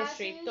those not classes,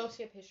 history. Don't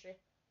skip history.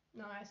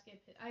 No, I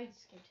skipped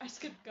history. I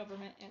skipped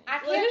government and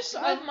English.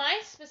 With my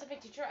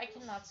specific teacher, I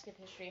cannot skip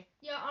history.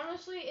 Yeah,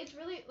 honestly, it's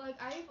really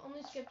like I've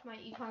only skipped my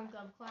econ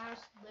gov class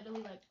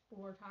literally like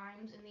 4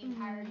 times in the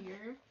entire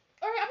year.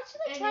 Or I would say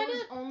it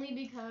was only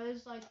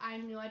because like I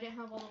knew I didn't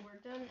have all the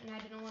work done and I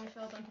didn't want to show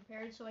up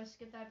unprepared, so I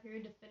skipped that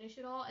period to finish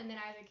it all, and then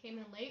I either came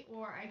in late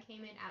or I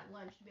came in at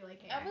lunch to be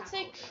like, hey, I would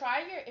say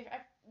try your.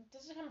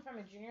 This is coming from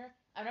a junior.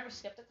 I've never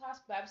skipped a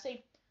class, but I would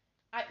say,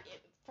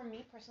 for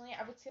me personally,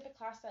 I would skip a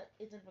class that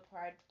isn't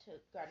required to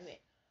graduate.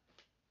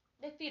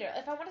 Like theater.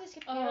 If I wanted to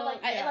skip theater,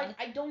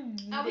 I don't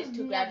need it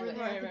to graduate. I was never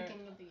there at the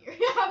beginning of the year.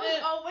 I was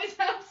always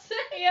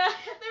absent. Yeah.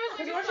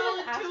 There was like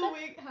a solid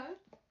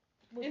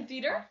 2 week. In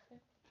theater?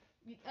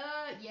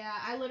 Yeah,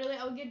 I would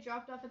get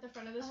dropped off at the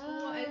front of the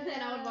school, and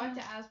then I would walk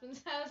to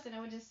Aspen's house, and I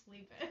would just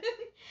sleep in.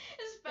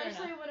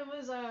 Especially when it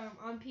was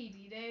on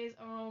PD days.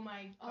 Oh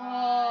my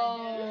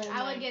god, dude.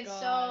 I would get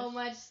so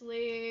much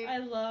sleep. I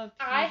love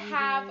PD I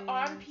have days.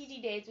 on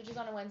PD days, which is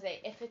on a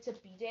Wednesday. If it's a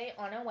B day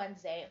on a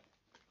Wednesday,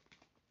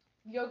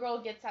 your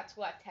girl gets at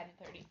school at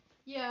 10:30.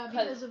 Yeah,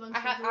 because of unscheduled.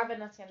 I have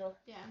an unscheduled.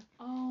 Yeah.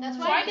 Oh. That's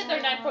so why I get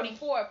there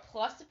 9:44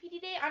 plus the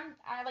PD day.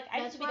 I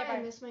That's why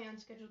I miss my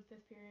unscheduled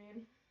 5th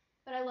period.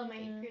 But I love my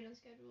 8th period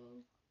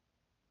unscheduled.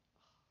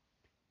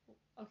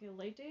 Okay,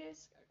 late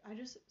days.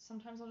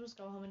 Sometimes I'll just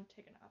go home and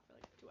take a nap for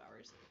like 2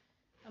 hours.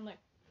 I'm like,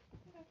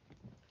 okay.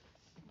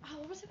 Oh,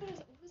 what was I gonna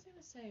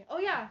say? Oh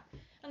yeah,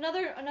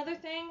 another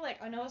thing.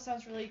 Like, I know it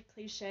sounds really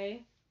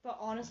cliche, but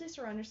honestly,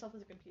 surround yourself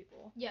with good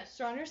people. Yes.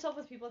 Surround yourself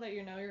with people that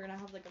you know you're gonna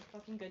have like a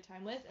fucking good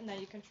time with and that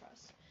you can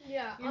trust.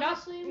 Yeah.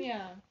 Honestly.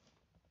 Yeah.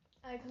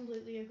 I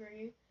completely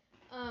agree.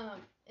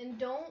 And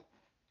don't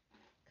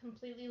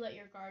completely let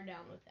your guard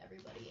down with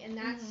everybody, and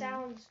that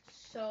sounds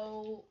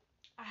so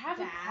I have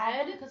bad. A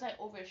problem because I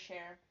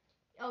overshare.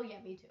 Oh yeah,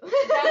 me too.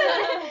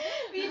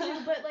 Me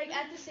too. But like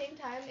at the same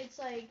time, it's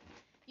like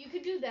you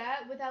could do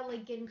that without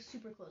like getting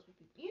super close with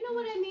people. You know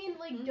what I mean?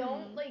 Like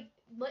don't like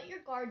let your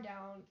guard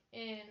down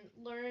and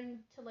learn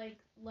to like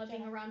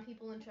loving around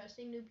people and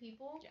trusting new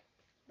people. Yeah.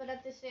 But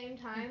at the same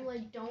time,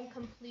 like don't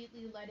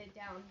completely let it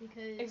down,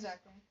 because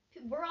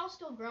we're all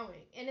still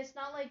growing, and it's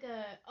not like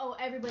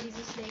everybody's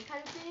a snake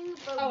kind of thing,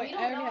 but we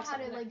don't know how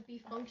to like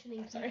be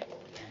functioning people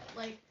yet.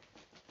 Like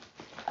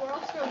we're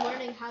all still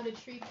learning how to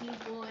treat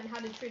people and how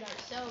to treat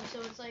ourselves, so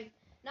it's like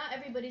not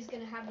everybody's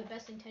gonna have the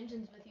best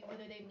intentions with you,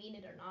 whether they mean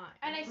it or not.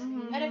 And I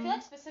feel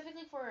like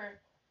specifically for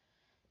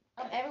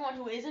everyone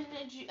who isn't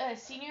a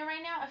senior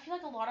right now, I feel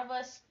like a lot of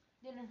us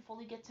didn't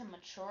fully get to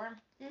mature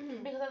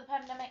because of the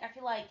pandemic. I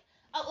feel like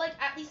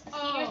at least the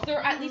seniors,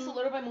 they're at least a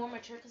little bit more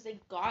mature because they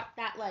got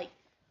that like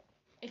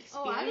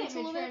experience. I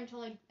didn't mature until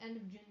like end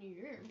of junior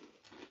year.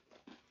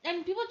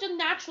 And people just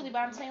naturally, but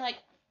I'm saying like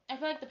I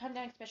feel like the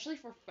pandemic, especially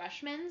for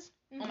freshmen,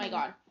 oh my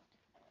god,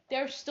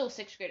 they're still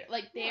 6th graders.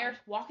 Like they're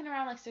walking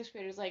around like 6th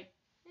graders. Like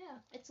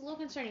it's a little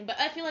concerning, but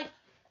I feel like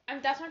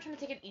that's why I'm trying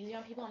to take it easy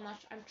on people.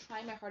 I'm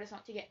trying my hardest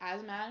not to get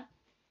as mad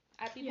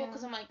at people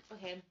because I'm like,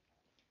 okay,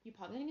 you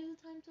probably didn't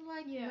get the time to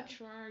like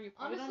mature. You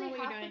probably honestly, don't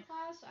know what you're doing.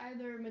 half the class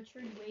either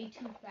matured way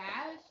too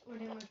fast or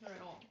didn't mature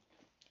at all.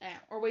 Yeah,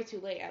 or way too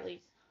late at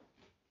least.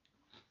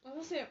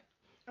 Honestly,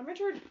 I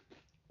matured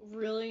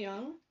really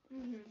young,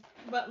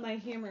 but my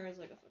humor is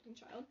like a fucking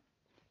child.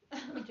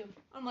 Me too.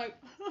 I'm like,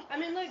 I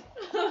mean, like,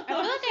 I feel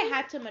like I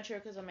had to mature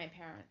because of my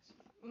parents.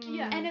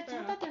 Yeah. And it's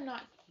not that they're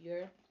not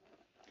here.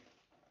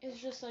 It's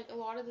just like a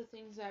lot of the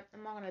things that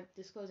I'm not gonna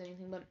disclose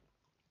anything, but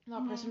a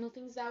lot of personal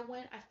things that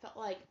went. I felt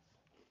like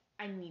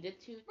I needed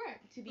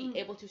to be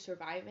able to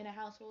survive in a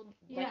household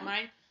like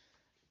mine.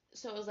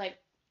 So it was like,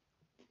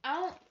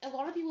 a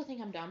lot of people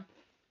think I'm dumb.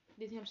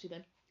 They think I'm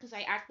stupid because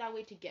I act that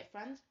way to get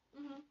friends.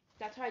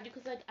 That's how I do,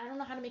 because like I don't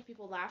know how to make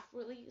people laugh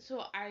really.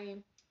 So I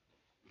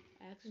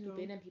act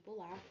stupid and people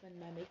laugh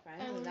and I make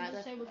friends. And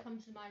that's say what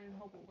comes to mind and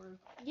hope it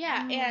works.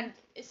 Yeah, and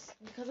it's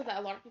because of that.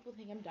 A lot of people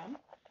think I'm dumb.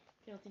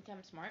 They don't think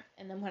I'm smart.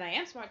 And then when I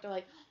am smart, they're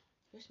like, oh,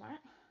 you're smart?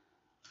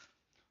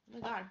 Oh my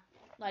god.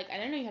 Like, I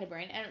didn't know you had a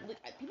brain. And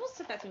people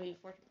said that to me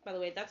before, by the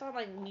way. That's all,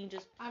 like, me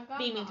just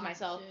being mean to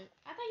myself.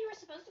 I thought you were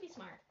supposed to be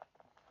smart.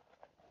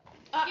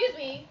 Excuse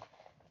me.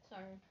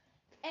 Sorry.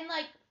 And,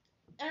 like,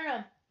 I don't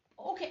know.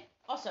 Okay,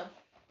 also,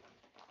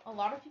 a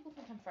lot of people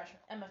think I'm a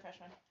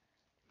freshman.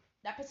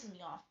 That pisses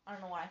me off. I don't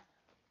know why.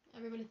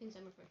 Everybody thinks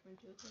I'm a freshman,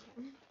 too.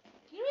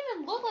 You don't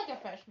even look like a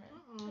freshman.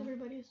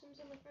 Everybody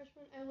assumes I'm a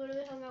freshman. I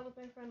literally hung out with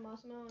my friend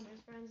Massimo and his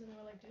friends, and they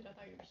were like, dude, I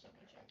thought you were so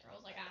much younger. I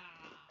was like,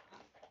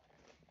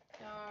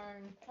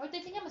 darn. Or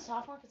they think I'm a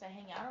sophomore because I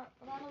hang out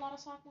around a lot of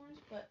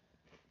sophomores, but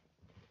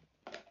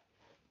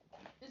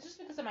it's just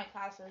because of my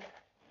classes.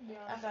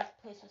 Yeah. I've got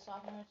place with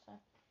sophomores, so.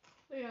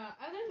 Yeah,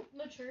 I think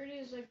maturity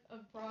is, like, a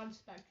broad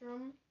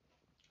spectrum.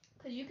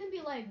 Because you can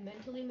be, like,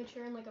 mentally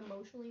mature and, like,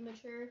 emotionally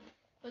mature,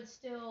 but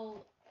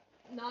still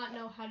not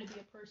know how to be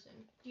a person.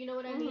 Do you know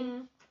what I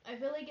mean? I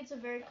feel like it's a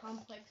very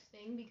complex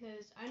thing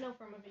because I know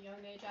from a young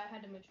age I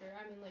had to mature.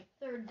 I mean, like,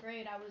 3rd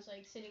grade, I was,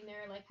 like, sitting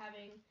there, like,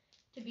 having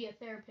to be a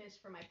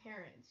therapist for my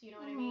parents. You know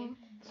what I mean?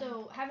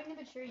 So having to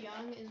mature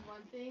young is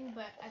one thing,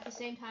 but at the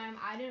same time,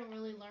 I didn't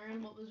really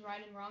learn what was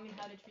right and wrong and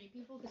how to treat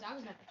people because I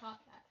was never taught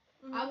that.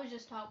 I was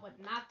just taught what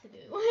not to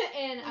do.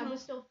 And I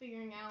was still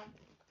figuring out,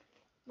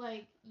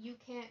 like, you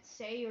can't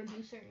say or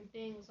do certain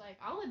things. Like,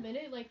 I'll admit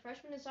it, like,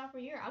 freshman and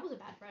sophomore year, I was a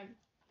bad friend.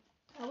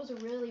 I was a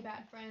really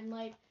bad friend.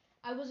 Like,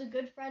 I was a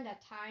good friend at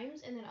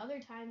times, and then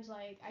other times,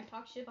 like, I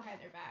talked shit behind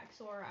their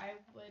backs, or I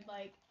would,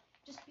 like,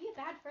 just be a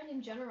bad friend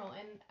in general,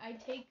 and I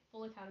take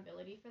full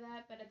accountability for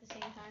that, but at the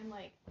same time,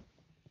 like,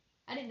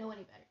 I didn't know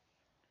any better.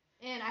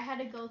 And I had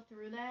to go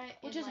through that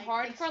Which and, is like,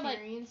 hard for, like,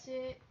 experience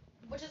it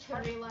which is to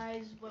hard.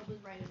 realize what was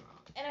right and wrong.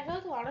 And I feel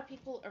like a lot of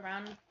people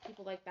around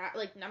people like that,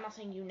 like, I'm not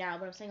saying you now,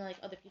 but I'm saying, like,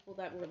 other people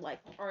that were like,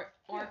 or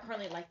are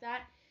currently like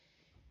that,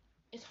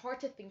 it's hard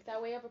to think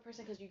that way of a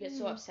person because you get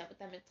so upset with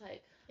them. It's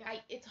like,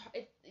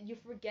 you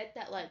forget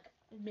that, like,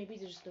 maybe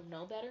they just don't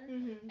know better.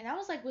 And that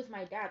was, like, with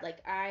my dad. Like,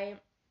 a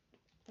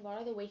lot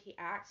of the way he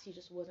acts, he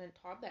just wasn't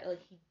taught that.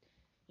 Like, he,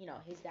 you know,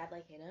 his dad,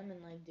 like, hit him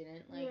and, like,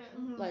 didn't, like,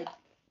 like,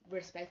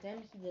 respect him.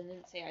 He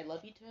didn't say I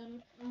love you to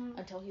him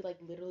until he, like,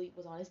 literally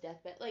was on his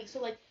deathbed. Like,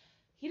 so, like,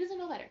 he doesn't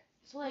know better.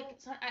 So, like,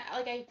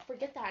 I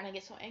forget that and I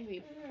get so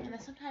angry. And then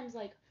sometimes,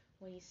 like,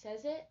 when he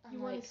says it, I'm you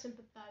like, want to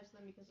sympathize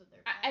them because of their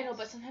past. I know,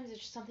 but sometimes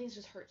it's just, some things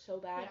just hurt so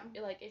bad.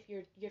 Yeah. Like, if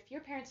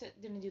your parents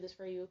didn't do this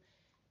for you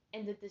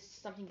and did this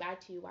something bad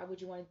to you, why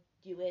would you want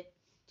to do it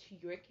to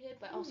your kid?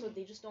 But also,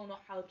 they just don't know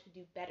how to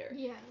do better.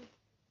 Yeah.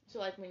 So,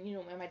 like, when, you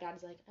know, when my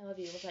dad's like, I love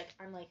you, it was like,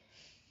 I'm like,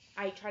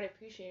 I try to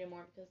appreciate it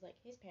more because, like,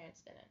 his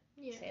parents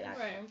didn't say that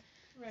to him.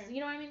 Right. So,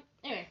 you know what I mean?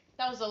 Anyway,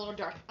 that was a little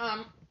dark.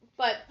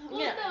 But, well,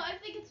 yeah. no, I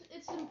think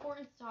it's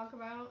important to talk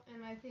about,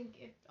 and I think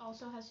it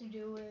also has to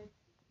do with,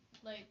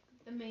 like,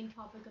 the main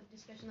topic of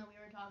discussion that we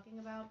were talking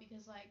about,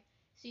 because, like,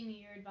 senior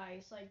year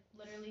advice, like,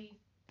 literally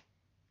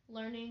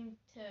learning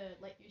to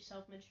let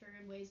yourself mature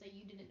in ways that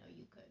you didn't know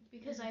you could.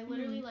 Because I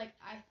literally, like,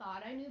 I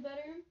thought I knew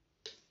better,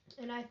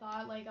 and I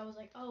thought, like, I was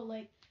like, oh,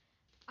 like,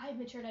 I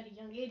matured at a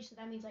young age, so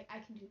that means, like, I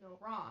can do no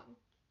wrong.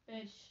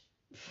 Bitch,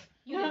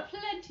 you did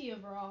plenty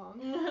of wrong.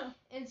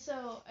 And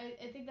so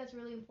I think that's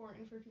really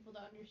important for people to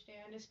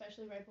understand,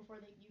 especially right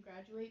before you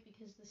graduate,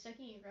 because the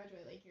second you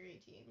graduate, like, you're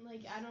 18.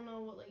 Like, I don't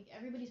know what, like,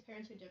 everybody's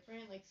parents are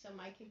different. Like, some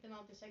might kick them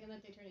out the second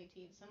that they turn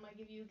 18. Some might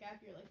give you a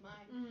gap year like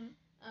mine.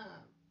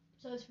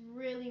 So it's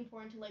really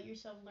important to let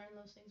yourself learn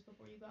those things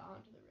before you go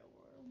out into the real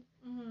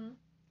world.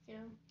 You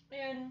know?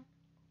 And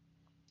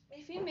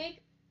if you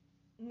make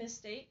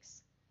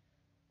mistakes,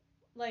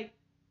 like,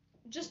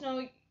 just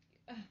know,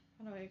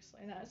 how do I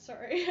explain that?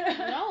 Sorry.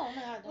 No.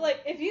 Like,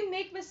 if you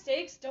make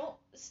mistakes, don't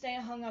stay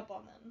hung up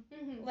on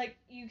them. Like,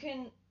 you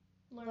can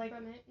learn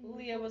from it.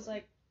 Leah was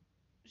like,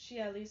 she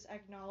at least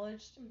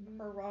acknowledged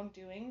her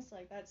wrongdoings.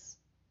 Like, that's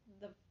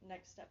the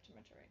next step to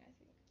maturing, I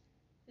think,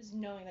 is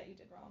knowing that you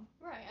did wrong.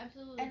 Right,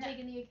 absolutely. And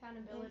taking the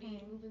accountability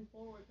and moving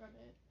forward from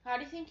it. How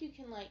do you think you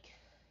can, like,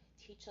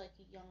 teach, like,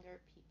 younger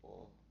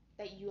people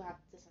that you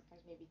have to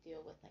sometimes maybe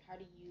deal with? Like, how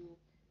do you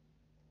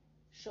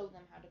show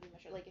them how to be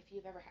mature? Like, if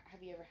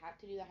have you ever had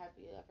to do that? Have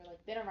you ever,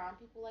 like, been around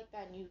people like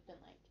that and you've been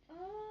like,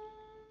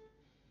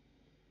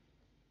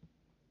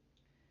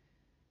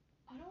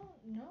 I don't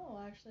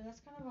know, actually. That's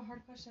kind of a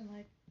hard question.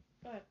 Like,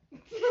 go ahead.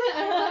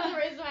 I wanted to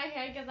raise my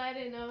hand because I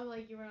didn't know,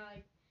 like, you were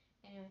like,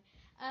 anyway.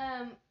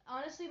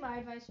 Honestly, my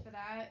advice for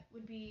that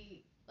would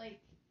be,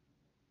 like,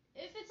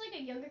 if it's, like,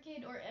 a younger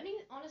kid or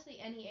honestly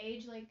any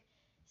age, like,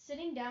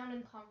 sitting down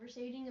and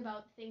conversating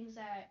about things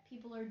that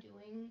people are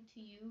doing to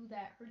you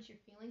that hurts your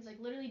feelings, like,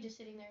 literally just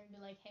sitting there and be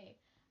like, hey,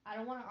 I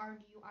don't want to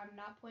argue, I'm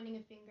not pointing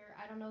a finger,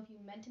 I don't know if you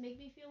meant to make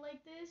me feel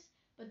like this,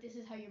 but this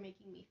is how you're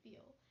making me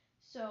feel.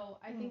 So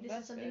I think this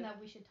is something that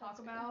we should talk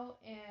about,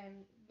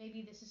 and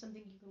maybe this is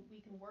something we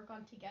can work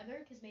on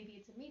together, because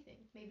maybe it's a me thing,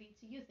 maybe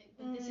it's a you thing,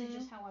 but this is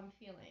just how I'm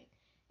feeling.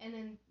 And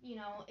then, you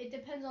know, it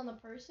depends on the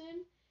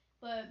person,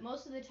 But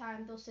most of the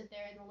time, they'll sit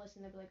there and they'll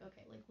listen. They'll be like,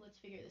 okay, like, let's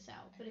figure this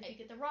out. But if you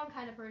get the wrong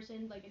kind of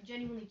person, like a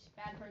genuinely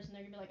bad person,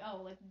 they're gonna be like,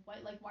 oh, like,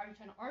 what, like, why are you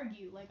trying to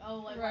argue? Like,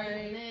 oh, like, why are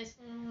you doing this?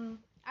 Mm-hmm.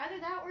 Either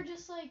that or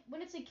just, like,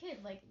 when it's a kid,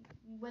 like,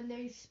 when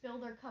they spill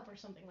their cup or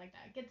something like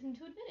that, get them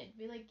to admit it.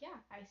 Be like, yeah,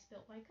 I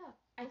spilled my cup.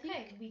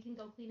 Okay, we can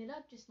go clean it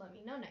up. Just let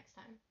me know next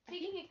time.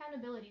 Taking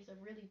accountability is a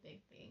really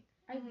big thing.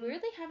 I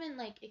really haven't,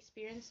 like,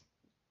 experienced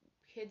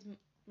kids,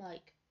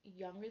 like,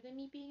 younger than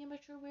me being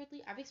immature,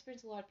 weirdly. I've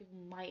experienced a lot of people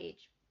my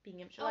age being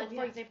immature. Like,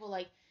 for example,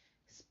 like,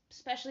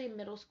 especially in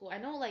middle school. I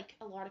know, like,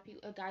 a lot of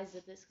people, guys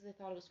did this because they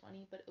thought it was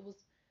funny, but it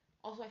was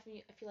also, I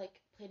feel like,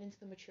 played into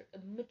the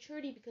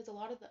maturity because a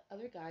lot of the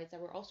other guys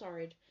that were also our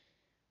age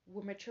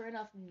were mature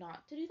enough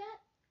not to do that,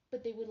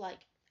 but they would, like,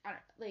 I don't,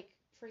 like,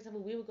 for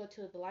example, we would go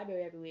to the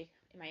library every week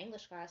in my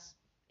English class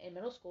in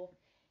middle school,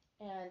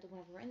 and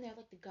whenever we're in there,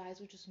 like, the guys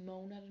would just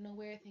moan out of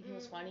nowhere, thinking it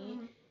was funny,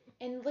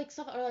 and, like,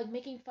 stuff, or, like,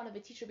 making fun of a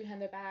teacher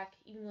behind their back,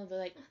 even though they're,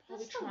 like,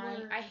 probably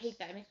trying. I hate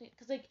that. It makes me,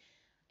 because, like,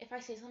 if I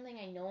say something,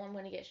 I know I'm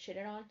going to get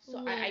shitted on, so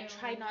I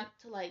try not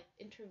to, like,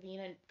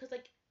 intervene, and, because,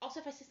 like, also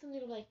if I say something,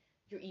 they're like,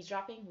 you're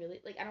eavesdropping, really?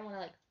 Like, I don't want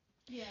to, like,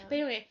 but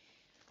anyway,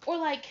 or,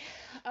 like,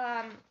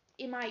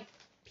 in my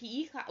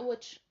PE class,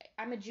 which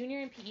I'm a junior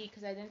in PE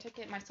because I didn't take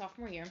it my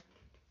sophomore year,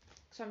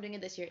 so I'm doing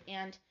it this year,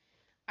 and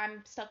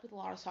I'm stuck with a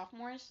lot of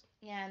sophomores,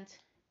 and,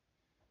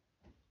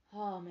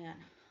 oh, man,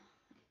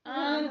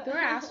 they're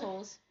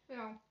assholes,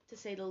 to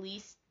say the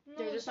least.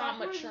 They're just not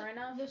mature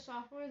enough. The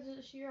sophomores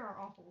this year are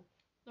awful.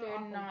 They're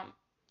awful. not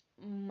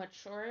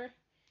mature.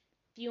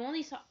 The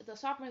only the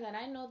sophomores that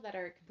I know that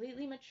are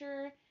completely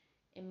mature,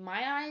 in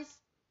my eyes,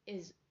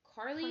 is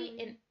Carly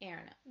and Anna.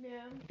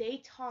 Yeah.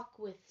 They talk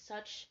with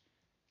such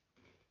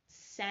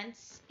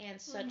sense and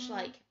such,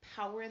 like,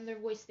 power in their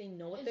voice. They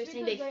know what they're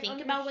saying. They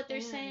think about what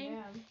they're saying.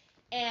 Yeah.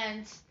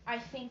 And I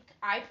think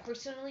I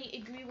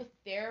personally agree with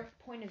their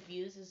point of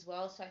views as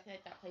well, so I feel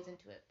like that plays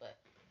into it, but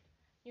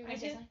you were going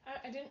to say something?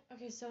 I didn't.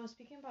 Okay, so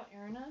speaking about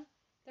Erna,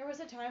 there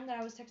was a time that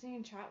I was texting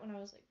in chat when I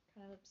was, like,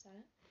 kind of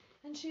upset.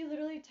 And she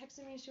literally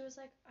texted me. She was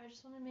like, I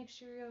just want to make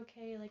sure you're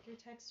okay. Like, your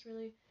text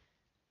really,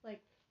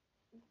 like,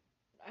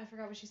 I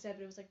forgot what she said,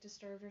 but it was, like,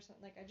 disturbed or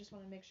something. Like, I just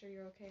want to make sure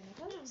you're okay. And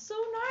I thought it was so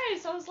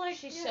nice. I was like,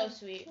 she's so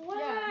sweet. Wow.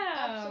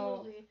 Yeah,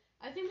 absolutely.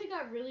 I think we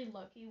got really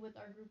lucky with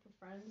our group of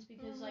friends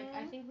because, like,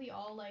 I think we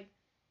all, like,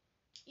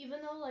 even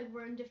though, like,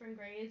 we're in different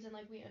grades and,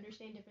 like, we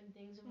understand different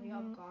things and we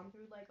all gone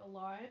through, like, a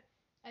lot,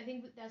 I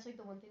think that's, like,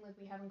 the one thing, like,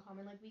 we have in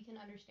common. Like, we can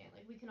understand.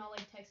 Like, we can all,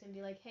 like, text and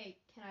be like, hey,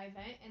 can I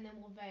vent? And then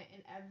we'll vent,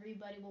 and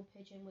everybody will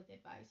pitch in with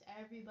advice.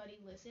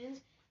 Everybody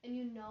listens, and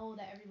you know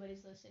that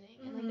everybody's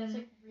listening. And, like, that's,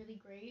 like, really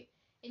great.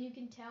 And you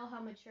can tell how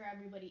mature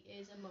everybody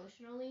is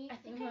emotionally. I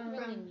think I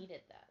really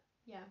needed that.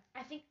 Yeah.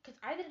 I think, because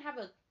I didn't have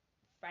a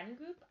friend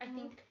group, I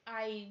think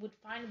I would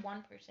find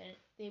one person.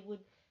 They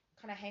would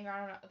kind of hang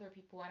around with other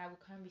people, and I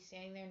would kind of be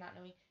standing there not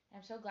knowing. And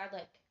I'm so glad,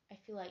 like, I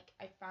feel like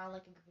I found,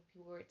 like, a group of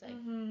people where it's like,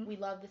 we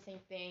love the same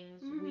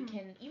things, we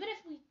can, even if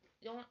we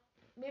don't,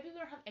 maybe we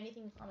don't have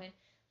anything in common,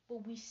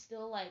 but we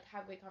still, like,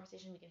 have great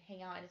conversation, we can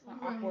hang out, and it's not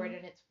awkward,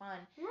 and it's fun.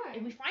 Right.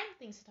 And we find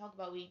things to talk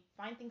about, we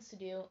find things to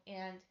do,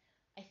 and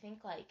I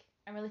think, like,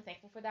 I'm really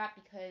thankful for that,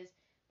 because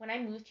when I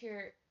moved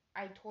here,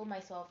 I told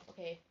myself,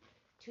 okay,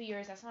 2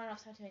 years, that's not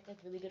enough time to make, like,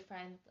 really good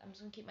friends. I'm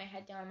just gonna keep my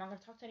head down, I'm not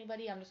gonna talk to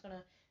anybody, I'm just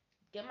gonna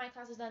get my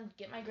classes done,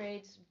 get my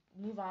grades,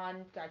 move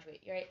on, graduate,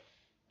 right?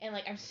 And,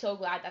 like, I'm so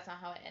glad that's not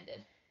how it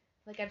ended.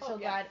 Like, I'm so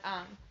glad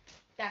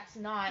that's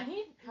not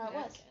how it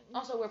was.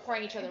 Also, we're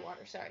pouring each other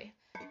water, sorry.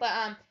 But,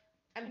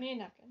 I need a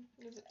napkin.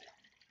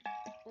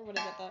 Or what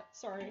is it?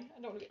 Sorry,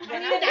 I don't. I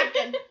need a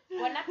napkin.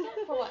 What napkin?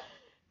 For what?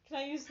 Can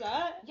I use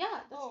that? Yeah,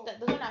 those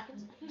are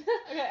napkins.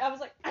 Okay, I was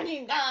like, I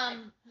need that.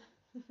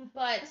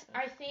 But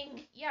I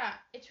think, yeah,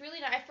 it's really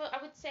not.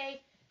 I would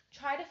say,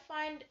 try to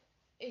find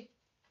a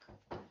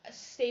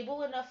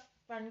stable enough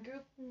friend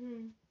group.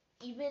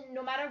 Even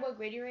no matter what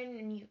grade you're in,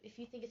 and if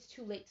you think it's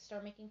too late to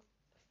start making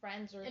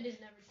friends or it is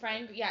never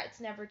friend,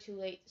 it's never too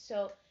late.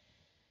 So,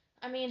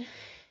 I mean,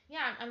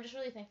 yeah, I'm just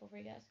really thankful for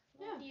you guys.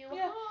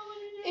 Yeah.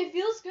 It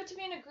feels good to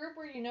be in a group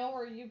where you know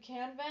where you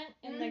can vent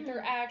and like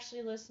they're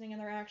actually listening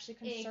and they're actually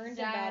concerned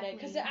about it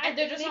because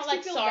they're just not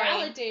like feel sorry.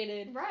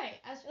 Validated. Right.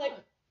 As like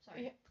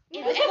sorry.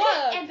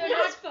 And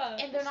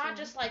they're not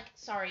just like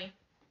sorry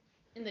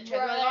in the chat.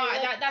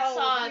 Right. Like, that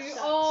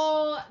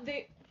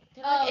sucks.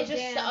 It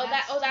just damn,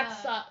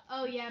 that sucks.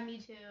 Oh yeah, me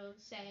too.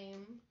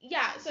 Same.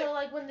 Yeah, so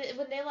like when they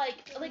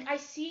like I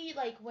see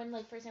like when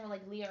like for example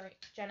like Leah or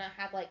Jenna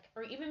have like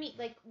or even me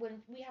like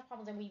when we have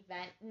problems and we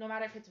vent, no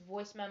matter if it's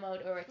voice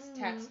memoed or it's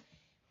text,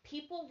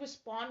 people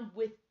respond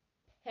with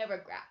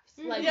paragraphs.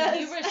 Like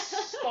we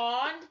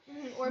respond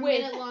or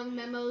minute long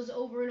memos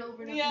over and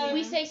over and over. Yeah.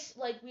 We say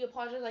like we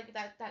apologize like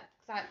that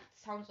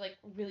sounds like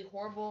really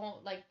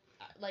horrible like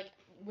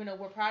you know,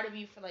 we're proud of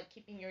you for like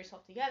keeping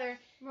yourself together.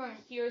 Right.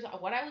 Here's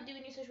what I would do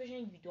in your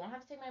situation. You don't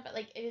have to take my advice.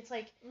 Like it's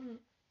like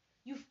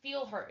you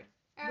feel heard,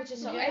 which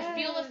is so. I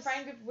feel a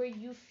friend group where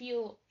you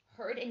feel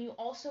heard and you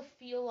also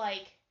feel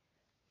like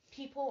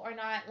people are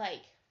not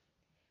like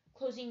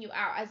closing you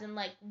out, as in,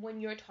 like, when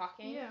you're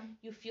talking,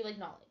 you feel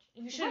acknowledged.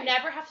 You should Right.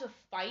 never have to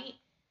fight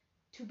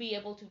to be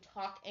able to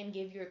talk and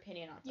give your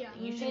opinion on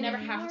something. You should never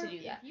have to do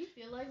that. If you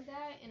feel like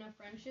that in a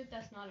friendship,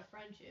 that's not a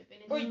friendship.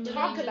 And it's Or literally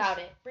talk just, about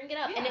it. Bring it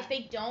up. Yeah. And if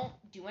they don't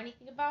do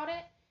anything about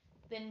it,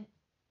 then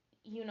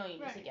you know you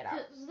need to get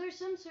out. There's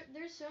some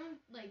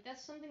like,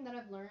 that's something that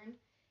I've learned,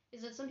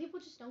 is that some people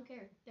just don't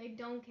care. They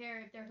don't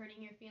care if they're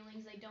hurting your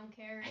feelings. They don't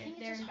care if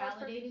they're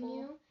invalidating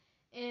you.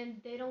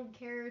 And they don't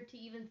care to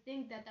even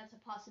think that that's a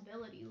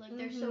possibility. Like,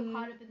 they're so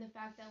caught up in the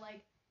fact that,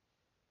 like,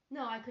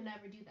 no, I could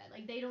never do that.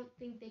 Like, they don't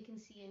think they can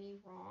see any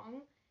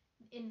wrong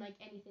in, like,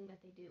 anything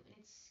that they do. And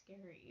it's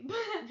scary.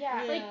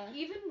 Yeah. Like,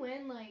 even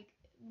when, like,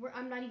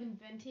 I'm not even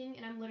venting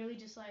and I'm literally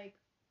just like,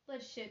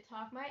 let's shit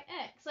talk my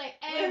ex. Like,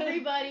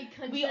 everybody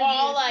contributes. We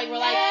all, like, we're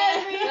like,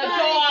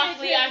 go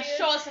off, Leon,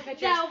 show us the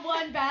pictures. That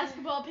one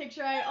basketball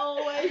picture I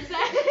always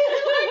say.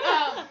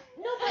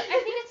 No, but I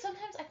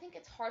think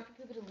it's hard for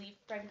people to leave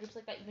friend groups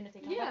like that, even if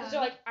they talk about it.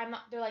 Because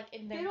they're like,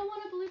 in their... They don't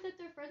want to believe that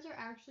their friends are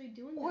actually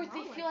doing Or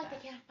they feel like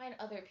they can't find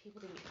other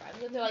people to be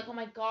friends with. They're like, oh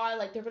my god,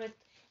 like, they're gonna...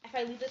 If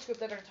I leave this group,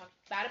 they're gonna talk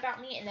bad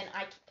about me, and then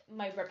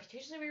my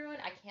reputation's gonna be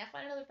ruined. I can't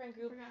find another friend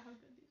group.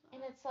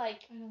 And it's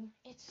like,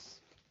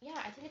 yeah,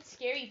 I think it's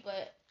scary,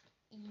 but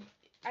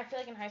I feel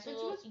like in high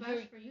school, it's what's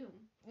best for you.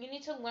 You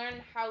need to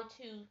learn how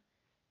to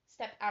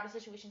step out of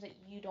situations that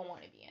you don't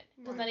want to be in.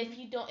 Because then if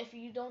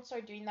you don't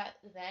start doing that,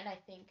 then I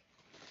think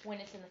when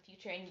it's in the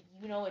future and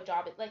you know a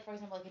job, like, for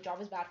example, like, a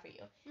job is bad for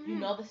you. You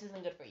know this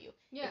isn't good for you.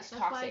 Yeah, it's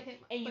that's toxic.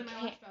 why and you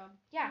can't.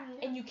 Yeah,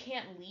 and you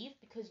can't leave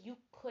because you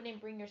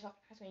couldn't bring yourself to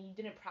high school and you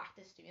didn't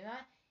practice doing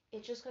that.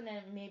 It's just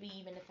gonna maybe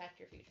even affect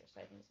your future. So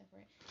I think it's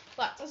important.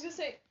 But I was gonna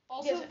say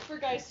also for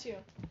guys too,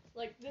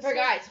 like this. For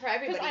guys, for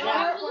everybody.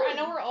 I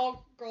know we're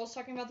all girls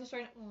talking about this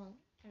right now.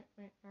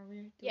 Wait, are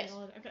we? Yes.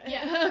 Okay.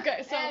 Yeah.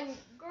 Okay. So. And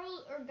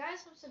girls or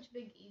guys have such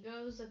big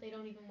egos that they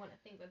don't even want to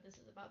think that this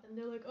is about them.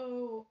 They're like,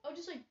 oh,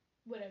 just like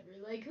whatever.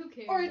 Like, who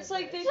cares? Or it's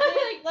like they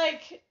think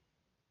like,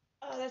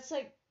 oh, that's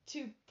like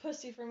too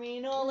pussy for me,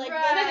 you know, like,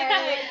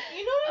 right.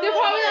 you know. They're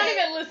probably not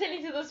even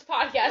listening to this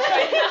podcast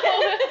right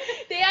now.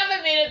 They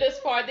haven't made it this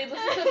far. They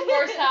listened to the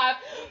first half.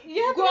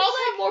 Yeah, girls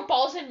have more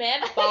balls than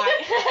men.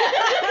 Bye.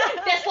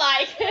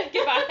 Dislike.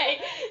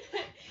 Goodbye.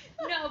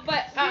 No,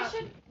 but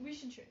we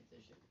should transition.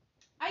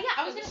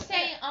 I was gonna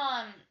say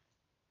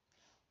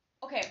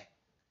okay,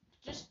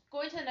 just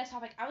going to the next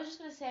topic. I was just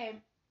gonna say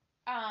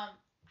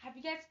have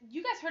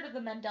you guys heard of the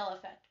Mandela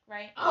effect,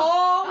 right?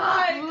 Oh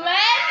my god.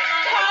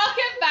 Let's talk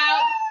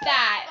about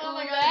that. Oh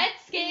my god.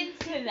 Let's get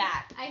into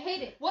that. I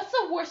hate it. What's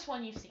the worst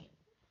one you've seen?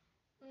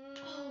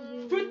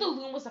 Fruit the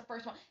Loom was the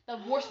first one. The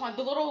worst one.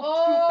 The little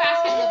fruit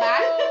basket in the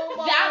back.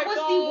 That was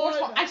the worst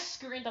one. I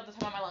screamed at the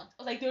top of my lungs.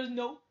 I was like, there's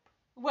no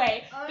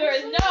way. There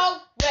is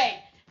no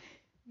way.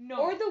 No.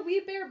 Or the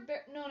Wee Bear.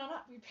 No,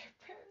 not Wee Bear.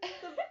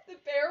 The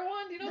bear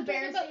one. Do you know the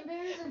what I'm talking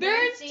Bears? about?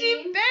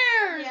 Berenstein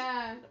Bears.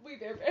 Yeah. Wee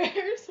Bear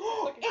Bears.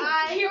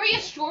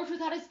 Curious George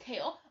without his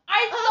tail.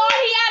 I thought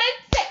he had a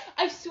tail.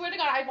 I swear to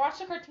God, I watched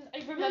the cartoon. I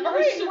remember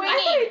her swinging.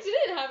 I thought he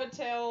didn't have a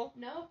tail.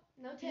 No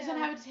tail. He doesn't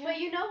have a tail. But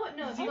you know what?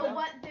 No, you know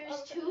what?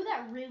 There's two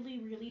that really,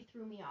 really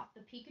threw me off.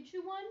 The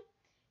Pikachu one.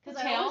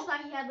 Because I always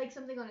thought he had like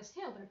something on his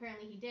tail, but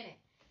apparently he didn't.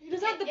 He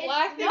doesn't have the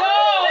black thing. No!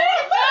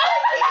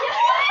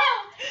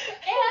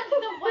 And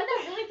the one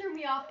that really threw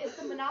me off is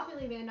the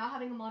Monopoly man not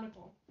having a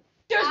monocle.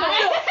 There's no way.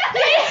 The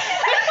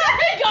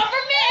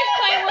government is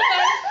playing with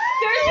us.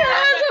 There's no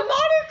a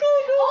monocle.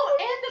 No. Oh,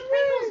 and the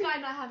Pringles guy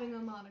not having a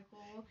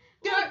monocle.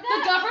 The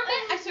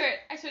government, I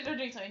swear they're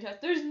doing something to us.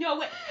 There's no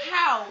way.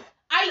 How?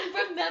 I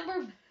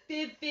remember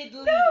vividly.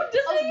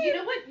 You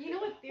know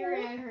what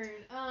theory I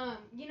heard?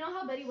 You know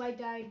how Betty White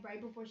died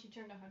right before she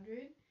turned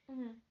 100?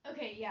 Mm-hmm.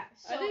 Okay, yeah.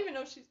 So, I didn't even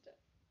know she's dead.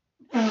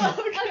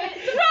 Okay,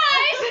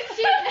 surprise!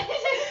 She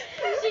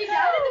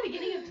died at the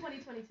beginning of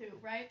 2022,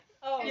 right?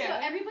 Oh, and yeah.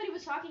 so everybody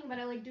was talking about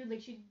it, like, dude, like,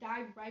 she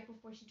died right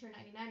before she turned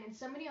 99. And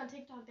somebody on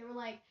TikTok, they were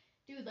like,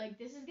 dude, like,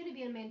 this is gonna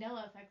be a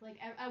Mandela effect. Like,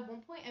 at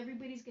one point,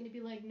 everybody's gonna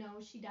be like,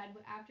 no, she died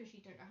after she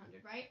turned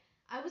 100, right?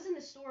 I was in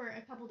the store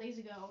a couple days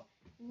ago,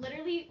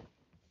 literally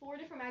 4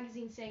 different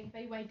magazines saying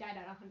Betty White died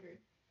at 100.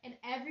 And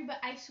everybody,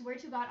 I swear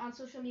to God, on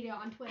social media,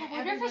 on Twitter, I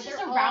wonder if it's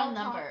just a round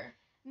number.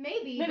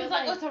 Maybe it's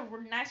like it's a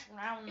nice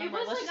round number.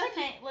 It was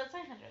let's say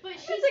 100. But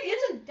she's like,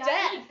 it's a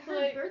death.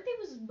 Her birthday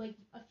was like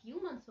a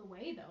few months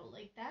away though.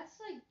 Like that's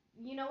like,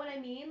 you know what I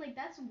mean? Like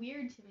that's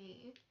weird to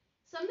me.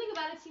 Something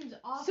about it seems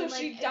off. So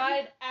like, she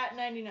died at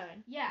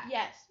 99. Yeah.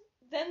 Yes.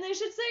 Then they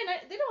should say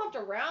they don't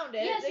have to round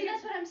it. Yeah, see,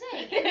 that's what I'm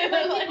saying. And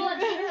then, like people on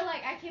Twitter are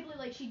like, I can't believe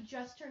like she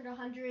just turned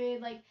 100,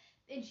 like,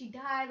 and she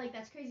died. Like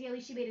that's crazy. At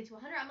least she made it to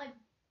 100. I'm like,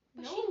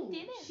 but no, she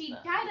didn't. She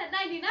died at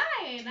 99.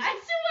 I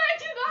swear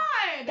to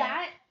God.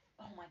 That.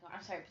 Oh my God,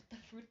 I'm sorry, but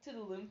the Fruit to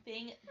the Loom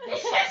thing. She's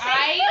still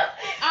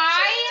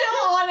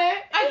on it.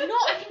 I know,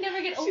 I can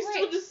never get over it. She's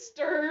still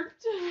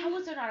disturbed. How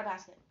was there not a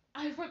basket?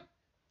 I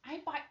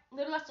buy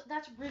literally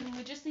that's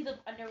religiously the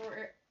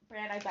underwear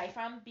brand I buy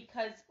from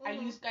because I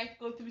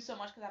go through so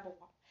much because I have a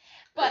wop.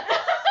 But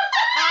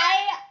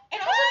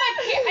and also my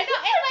parents,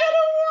 I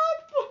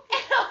know,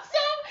 and also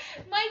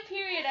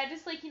I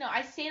just like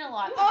I stain a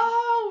lot.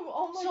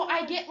 Oh my so god.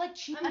 I get like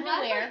cheap I'm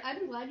underwear.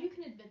 glad you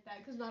can admit that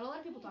because not a lot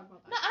of people talk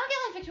about that. No, I don't get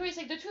like Victoria's.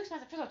 Like they're too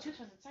expensive. First of all, too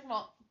expensive. Second of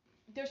all,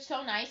 they're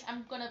so nice.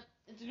 I'm gonna.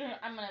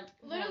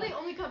 Literally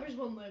only covers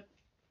one lip.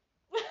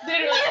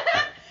 Literally.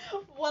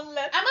 One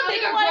lip. I'm a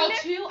bigger girl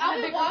too.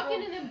 I'll be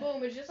walking and then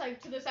boom, it's just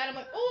like to the side. I'm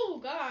like, oh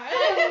god.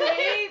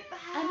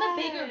 I'm a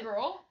bigger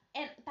girl,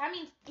 and that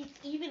means it's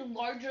even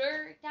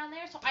larger down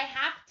there. So I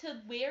have to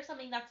wear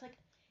something that's like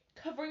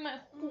covering my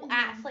whole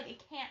ass. Like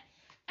it can't.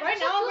 Right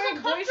now I'm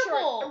wearing boy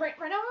shorts. Right.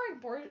 Right now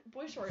I'm wearing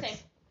boy shorts. Same.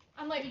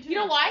 I'm like, you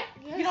know why?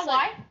 Yes, you know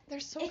like, why? They're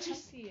so it's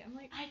comfy. I'm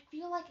like, I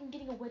feel like I'm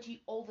getting a wedgie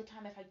all the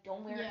time if I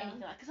don't wear anything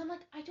like. Because I'm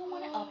like, I don't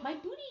want to up my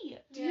booty.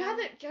 Do you have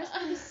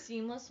the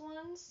seamless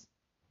ones?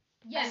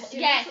 Yes.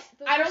 Those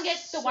I don't get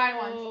the wide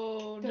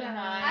ones. They're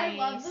nice. I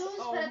love those,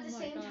 but at the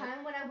same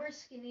time, when I wear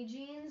skinny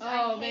jeans,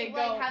 I hate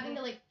having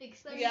to like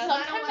fix them. Yeah.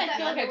 Sometimes I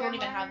feel like I don't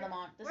even have them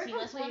on. The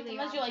seamless ones,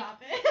 unless you're like.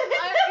 but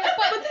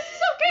this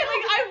is okay.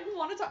 Like I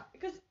want to talk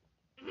because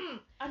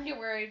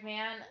underwear,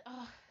 man.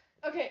 Ugh.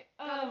 Okay.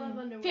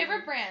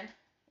 Favorite brand,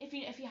 if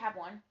you have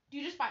one. Do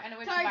you just buy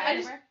underwear?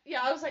 Underwear?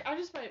 I was like, I'll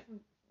just buy it from.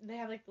 They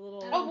have like the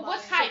little. Oh, but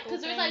what type?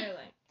 Because there's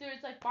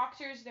like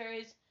boxers. There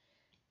is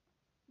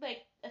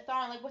like a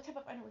thong. Like what type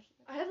of underwear?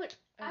 I have like.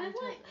 I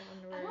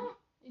don't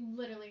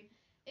literally.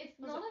 It's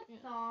not a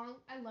thong.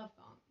 I love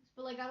thongs,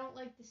 but like I don't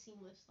like the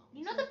seamless thongs.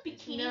 You know the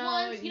bikini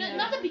ones. You know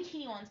not the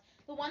bikini ones.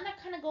 The one that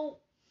kind of go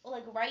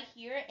like right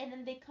here and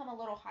then they come a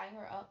little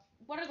higher up.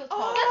 What are those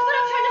called? That's what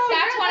I'm trying to figure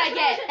out. That's what I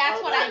get.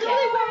 That's what I get. I'm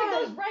literally wearing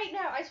those right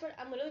now. I swear,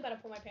 I'm literally about to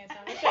pull my pants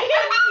down. No,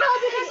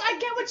 because I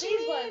get what you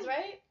These mean. ones,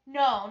 right?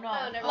 No.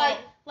 Oh, never like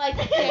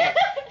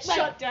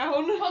shut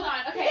down. Hold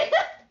on. Okay.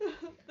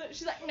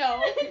 She's like,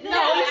 no, it's No,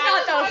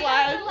 not those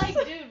ones. Like,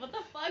 dude, what the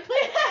fuck?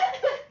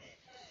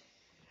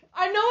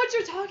 I know what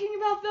you're talking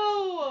about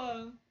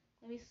though.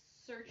 Let me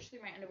search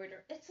through my underwear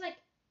drawer. It's like,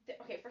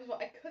 okay, first of all,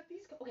 I cut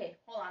these. Okay,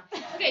 hold on.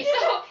 Okay,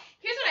 so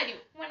here's what I do.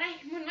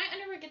 When my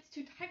underwear gets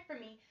too tight for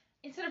me,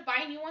 instead of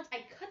buying new ones,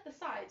 I cut the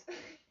sides.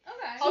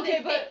 Okay. So okay,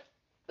 but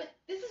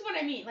this is what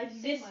I mean, like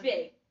this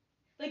big.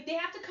 Like they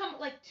have to come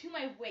like to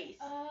my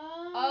waist.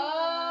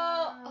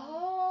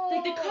 Oh.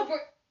 Like they cover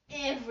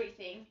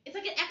everything. It's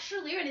like an extra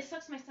layer, and it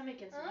sucks my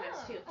stomach in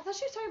sometimes too. I thought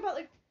she was talking about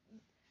like.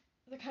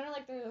 They're kind of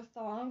like the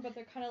thong, but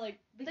they're kind of like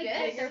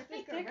thicker.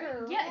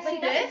 Thicker. Yeah, right?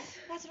 like this.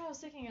 That's what I was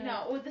thinking of.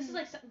 No, this is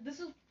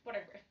what I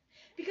wear.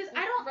 Because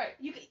I don't. Right.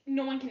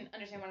 No one can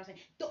understand what I'm saying.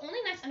 The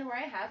only nice underwear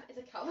I have is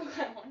a Calvin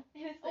Klein one,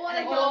 and it's Oh, and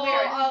I don't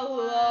wear it. I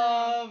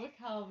love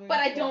Calvin. But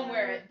I don't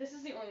wear it. This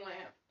is the only one I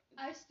have.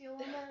 I steal all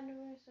my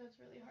underwear, so it's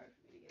really hard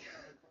for me to get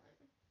Calvin Klein.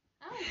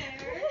 I don't care.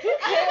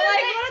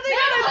 Like, what are they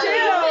gonna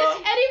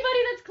do?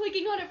 Anybody that's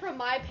clicking on it from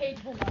my page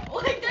will know.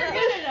 Like, they're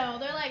gonna know.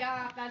 They're like,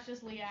 that's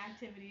just Leah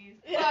activities.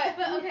 Yeah.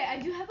 But okay, I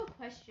do have a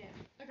question.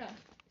 Okay.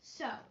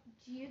 So,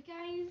 do you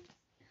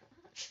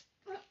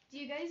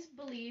guys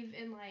believe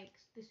in like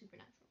the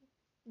supernatural?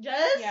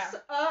 Yes. Yeah.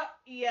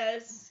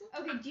 Yes.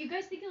 Okay, do you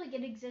guys think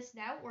it exists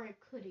now or it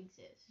could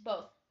exist?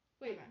 Both.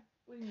 Wait.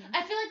 What do you mean?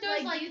 I feel like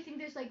there's do you think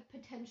there's like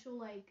potential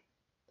like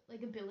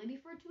ability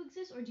for it to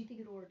exist, or do you think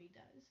it already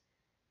does?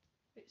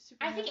 Wait,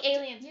 I think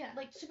aliens. Yeah.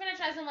 Like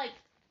supernatural as in like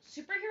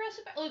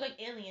superheroes, like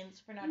aliens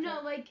supernatural. No,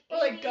 like Or,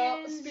 like,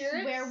 aliens,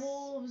 spirits?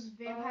 werewolves,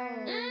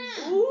 vampires,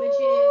 Ooh. witches.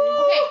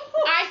 Okay,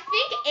 I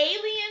think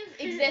aliens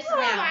exist Oh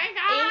now. my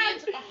God.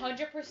 Aliens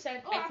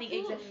 100% I think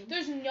exist. absolutely.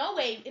 There's no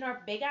way in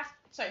our big ass.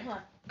 Sorry, hold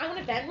on. I want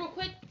to vent real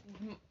quick.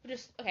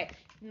 Okay.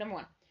 Number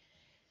one.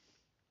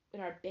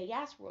 In our big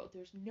ass world,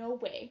 there's no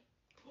way.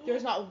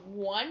 There's not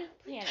one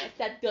planet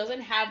that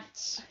doesn't have.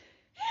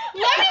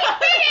 Let me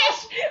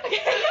finish. Okay.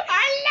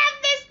 I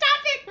love this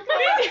topic.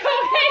 Okay.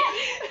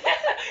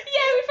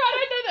 Yeah, we found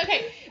another.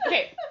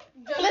 Okay.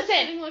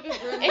 Listen. Like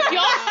If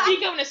y'all speak,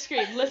 I'm gonna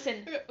scream.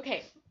 Listen.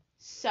 Okay.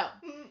 So,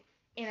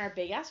 in our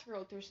big ass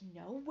world, there's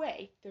no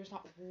way. There's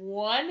not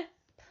one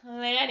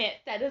planet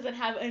that doesn't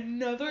have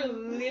another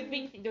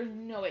living thing. There's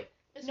no way.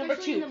 Especially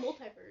Number two. in the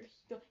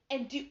multiverse.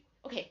 And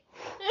okay.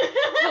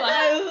 Hold on.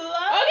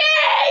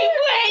 Okay,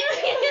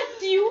 wait.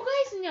 Do you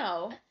guys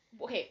know?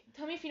 Okay,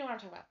 tell me if you know what I'm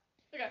talking about.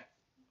 Okay.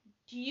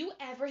 Do you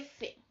ever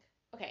think?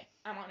 Okay,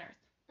 I'm on Earth.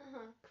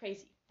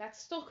 Crazy. That's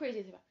still crazy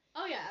to think about.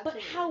 Oh yeah. But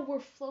Absolutely. how we're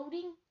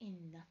floating in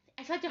nothing.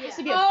 I feel like there has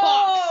to be Yeah. a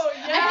box. Oh, I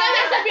feel like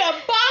there has to be a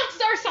box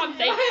or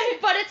something.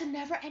 But it's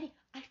never any.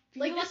 I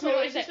feel Like like this we don't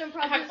solar exist. system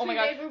Oh my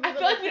god. project we made where I we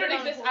feel like would, we don't put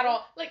it on exist hold. at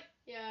all. Like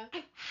Yeah.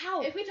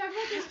 how? If we talk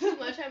about this too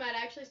much, I might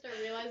actually start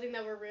realizing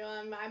that we're real.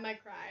 I might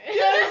cry.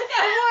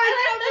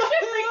 That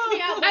shit freaks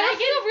me out. I like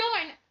get a real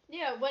one.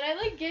 Yeah, when I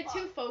like get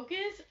too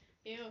focused.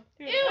 Ew. Ew.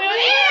 When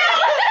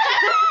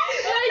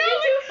I get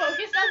too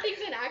focused on things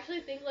and actually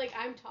think like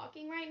I'm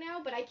talking right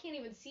now, but I can't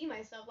even see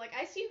myself. Like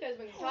I see you guys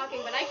when you're talking,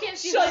 but I can't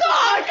see Shut myself.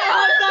 up!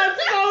 That's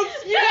so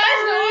scary. You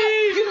guys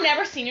know you've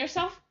never seen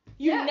yourself?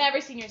 You've Yeah.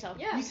 never seen yourself.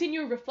 Yeah. You've seen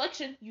your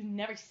reflection. You've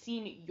never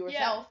seen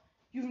yourself.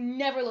 You've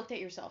never looked at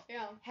yourself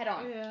Yeah. head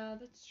on. Yeah,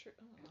 that's true.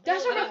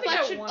 That's a I don't think I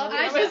reflection wanna of look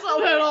at yourself.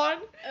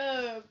 myself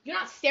head on. You're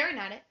not staring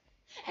at it.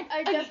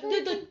 I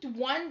definitely the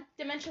one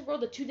dimensional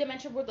world, the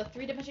 2-dimensional world, the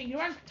 3-dimensional. You know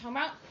what I'm talking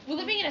about? We're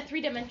living in a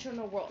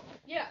 3-dimensional world.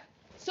 Yeah.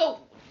 So.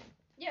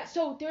 Yeah.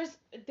 So there's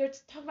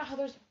talking about how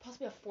there's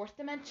possibly a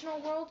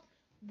 4th-dimensional world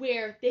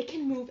where they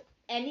can move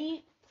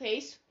any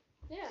place.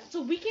 Yeah.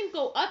 So we can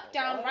go up,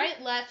 down,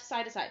 right, left,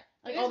 side to side,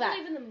 like you all guys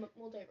that. believe in the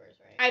multiverse,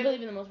 right? I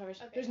believe in the multiverse.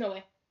 Okay. There's no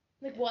way.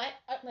 Like what?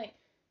 Like.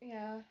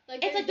 Yeah.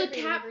 Like It's like the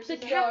cat thing.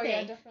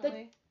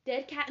 The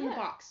dead cat in the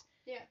box.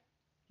 Yeah.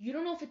 You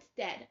don't know if it's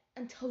dead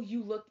until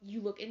you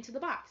look into the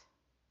box.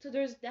 So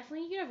there's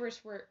definitely a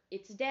universe where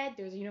it's dead.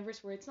 There's a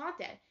universe where it's not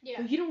dead.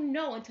 Yeah. But you don't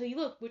know until you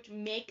look, which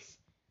makes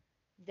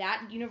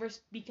that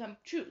universe become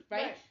true,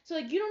 right? So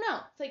like you don't know.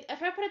 It's like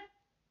if I put a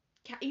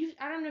cat,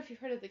 I don't know if you've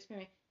heard of the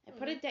experiment. I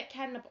put a dead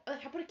cat in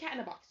I put a cat in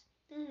a box.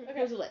 Mm-hmm. Okay.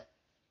 Where does it live?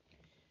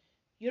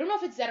 You don't know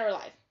if it's dead or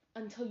alive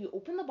until you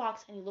open the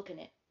box and you look in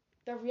it.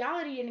 The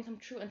reality didn't come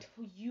true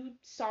until you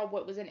saw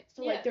what was in it.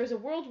 So like there's a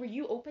world where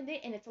you opened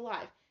it and it's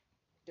alive.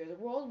 There's a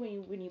world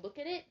when you look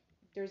at it,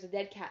 there's a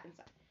dead cat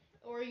inside.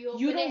 Or you open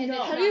You it don't and know.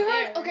 it's Have not you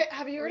heard? there. Okay,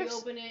 have you Or heard you of?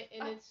 open it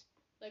and it's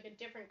like a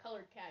different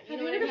colored cat. You Have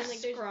know you what I heard mean?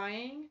 of Like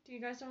scrying? Do you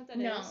guys know what that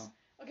is? No.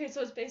 Okay,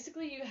 so it's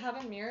basically you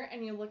have a mirror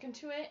and you look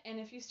into it, and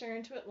if you stare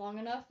into it long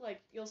enough,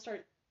 like you'll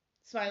start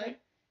Smiling. Like,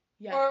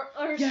 Yeah.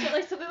 or Yeah.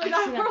 like something like I've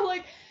that, seen that. or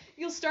like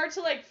you'll start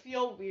to like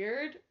feel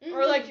weird,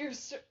 or like you're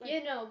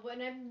like, no,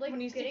 when I'm like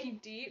when you getting thinking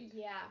deep.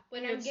 yeah,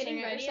 when you're I'm getting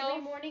staring at ready yourself.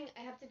 every morning,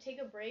 I have to take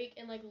a break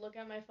and like look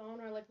at my phone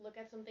or like look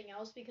at something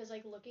else because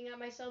like looking at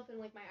myself and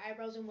like my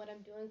eyebrows and what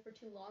I'm doing for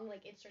too long,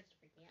 like it starts to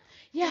freak me out.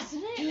 Yeah.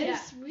 Isn't it? Dude,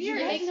 It's Yeah.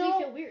 weird. It makes me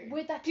feel weird.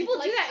 With that People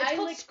like, do that. It's I,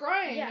 called like-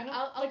 scrying. yeah, you know?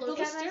 I'll like look they'll at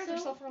just stare at myself.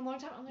 themselves for a long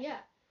time. I'm like, Yeah.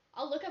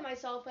 I'll look at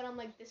myself and I'm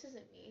like, this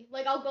isn't me.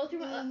 Like I'll go through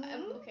my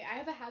okay, I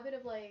have a habit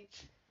of like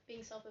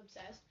being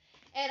self-obsessed.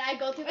 And I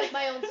go through like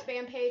my own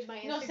spam page,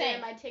 my No, Instagram,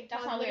 same. my That's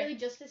TikTok, not literally weird.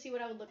 just to see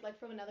what I would look like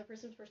from another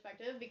person's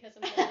perspective because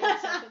I'm really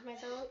obsessed with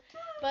myself.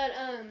 But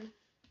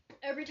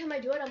every time I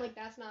do it, I'm like,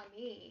 that's not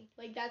me.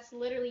 Like that's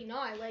literally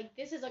not. Like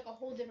this is like a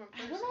whole different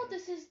person. I don't know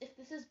if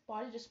this is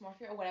body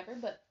dysmorphia or whatever,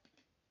 but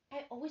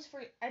I always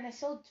forget, and I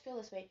still feel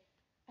this way.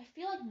 I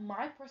feel like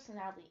my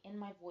personality and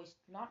my voice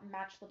do not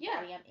match the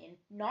body I'm in.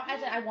 Not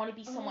as in I want to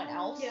be someone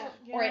else,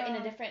 or in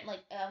a different, like,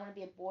 I want to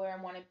be a boy or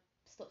I want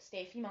to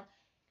stay a female.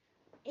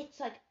 It's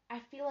like, I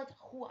feel like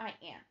who I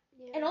am.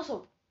 Yeah. And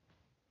also,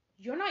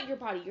 you're not your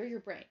body, you're your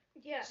brain.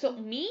 Yeah. So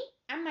me,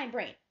 I'm my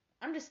brain.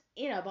 I'm just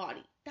in a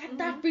body.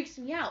 That freaks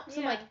me out. So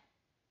I'm like,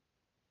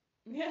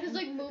 Because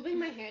like moving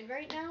my hand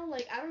right now,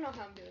 like I don't know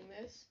how I'm doing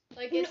this.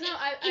 Like it's not.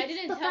 I it's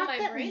didn't the tell fact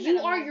my that brain you that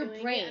I'm are not your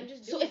doing brain. It. I'm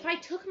just So doing if I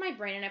it. took my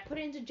brain and I put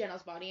it into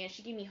Jenna's body and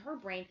she gave me her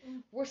brain,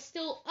 we're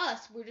still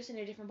us. We're just in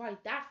a different body.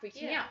 That freaks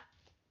me out.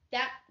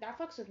 That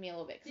fucks with me a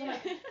little bit. Cause I'm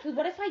like, cause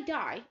what if I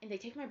die and they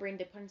take my brain and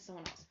they put it into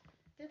someone else?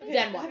 Okay,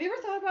 Then what? Have you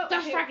ever thought about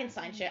That's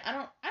Frankenstein shit. I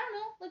don't know.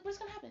 Like what's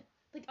gonna happen?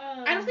 Like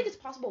I don't think it's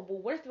possible.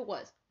 But what if it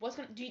was? What's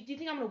gonna? Do you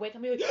think I'm gonna wake up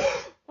and be like,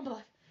 I'm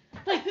alive?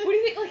 Like what do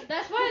you think? Like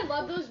that's why I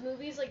love those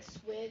movies like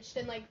Switched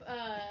and like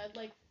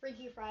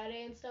Freaky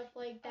Friday and stuff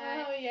like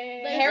that. Oh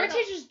yeah. Like,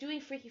 Heritage is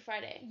doing Freaky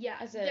Friday. Yeah.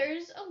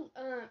 There's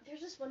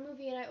this one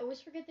movie and I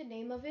always forget the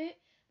name of it,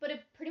 but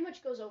it pretty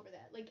much goes over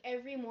that. Like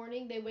every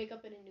morning they wake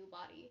up in a new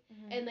body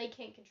and they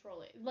can't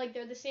control it. Like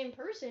they're the same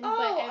person. Oh,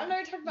 but I know what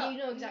you're talking about. You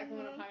know exactly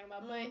what I'm talking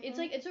about. But it's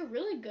like it's a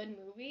really good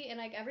movie and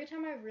like every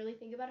time I really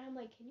think about it, I'm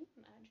like, can you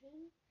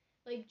imagine?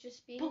 Like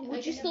just being. But would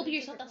like, you in still a be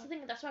different yourself? That's the body.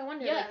 thing. That's why I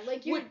wonder. Yeah,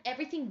 like would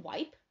everything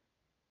wipe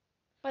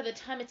by the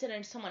time it's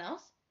in someone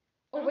else,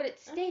 or would it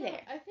stay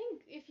there? I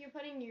think if you're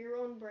putting your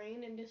own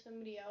brain into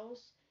somebody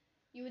else,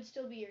 you would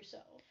still be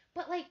yourself.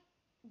 But like,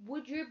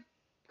 would your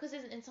because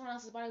it's in someone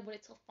else's body, would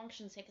it still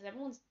function the same? Because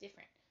everyone's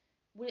different.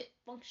 Would it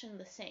function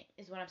the same?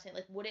 Is what I'm saying.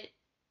 Like, would it?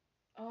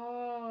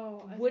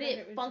 Oh. Would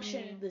it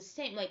function the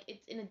same? Like,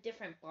 it's in a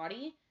different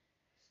body.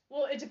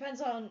 Well, it depends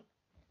on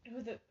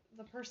who the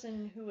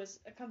person who was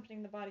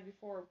accompanying the body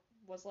before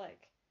was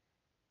like.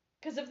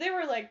 Because if they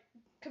were like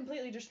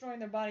completely destroying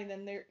their body,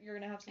 then you're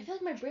gonna have some. I feel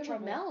like my brain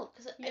trouble. would melt.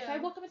 Because if I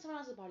woke up in someone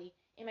else's body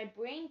and my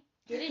brain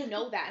didn't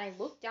know that, and I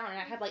looked down and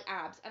I had like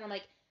abs, and I'm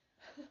like,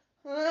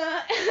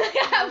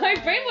 my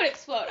brain would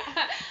explode.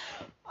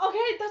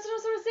 Okay, that's what I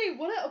was gonna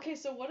say.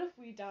 So what if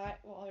we die?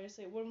 Well,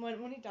 obviously, when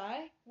we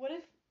die, what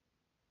if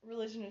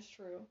religion is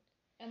true,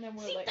 and then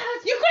we're like,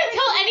 you couldn't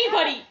tell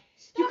anybody.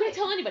 You couldn't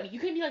tell anybody. You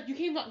couldn't be like, you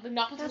can't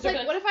knock on that's the door.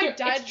 like, what if I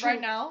died it's right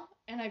true. now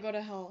and I go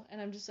to hell and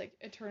I'm just like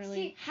eternally?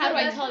 See, How do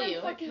I that's tell what I'm you?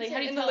 Like, fucking how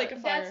do you in tell? the lake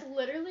of fire. That's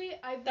literally,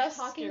 I was That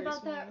talking scares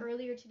about that me.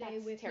 earlier today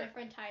That's with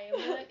terrifying. my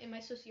friend Taya in my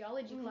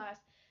sociology class,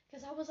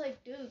 because I was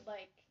like, dude,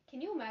 like, can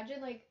you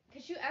imagine, like,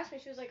 because she asked me,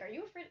 she was like, are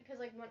you afraid, because,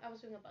 like, when I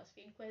was doing a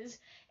BuzzFeed quiz,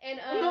 and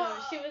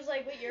she was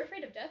like, wait, you're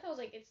afraid of death? I was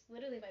like, it's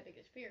literally my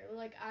biggest fear.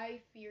 Like,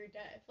 I fear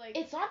death. Like,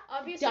 It's not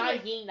obviously,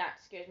 dying that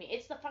scares me.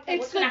 It's the fuck that It's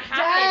what's the gonna death.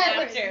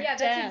 happen after. Yeah, Death.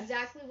 that's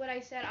exactly what I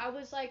said. I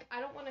was like,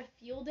 I don't want to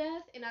feel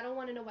death, and I don't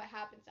want to know what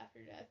happens after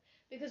death.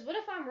 Because what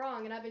if I'm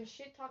wrong and I've been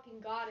shit talking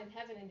God and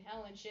heaven and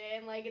hell and shit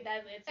and like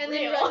that it's And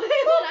real? then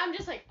And I'm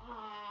just like,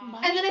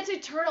 And then it's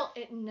eternal.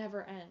 It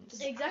never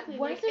ends. Exactly.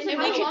 What like, if there's and a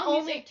how we can long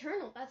only is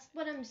eternal? That's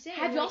what I'm saying.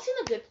 Have y'all like, seen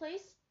The Good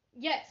Place?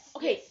 Yes.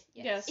 Okay.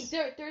 Yes.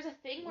 There's a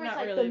thing where Not it's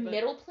like really, the but-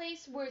 middle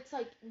place where it's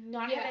like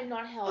not Yeah. heaven,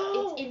 not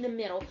hell. It's in the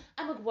middle.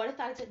 I'm like, what if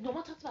that's it? No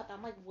one talks about that.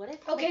 I'm like, what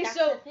if Okay, that's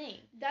so- the thing?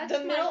 That's The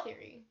my middle-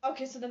 theory.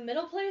 Okay, so the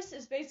middle place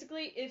is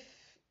basically if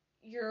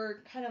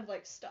you're kind of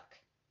like stuck.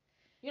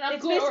 You're not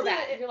It's good or basically-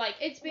 bad. You're like,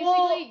 It's basically.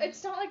 Well,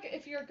 it's not like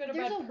if you're a good or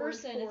there's bad a word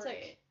person. for It's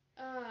like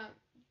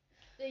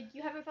like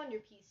you haven't found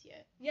your peace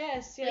yet.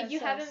 yes. Like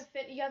you haven't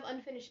you have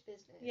unfinished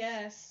business.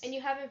 Yes. And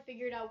you haven't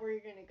figured out where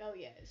you're gonna go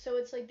yet. So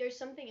it's like there's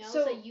something else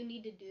So- that you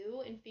need to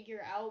do and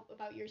figure out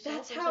about yourself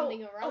That's or how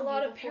something around a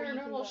lot you of before you can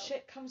paranormal go.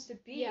 shit comes to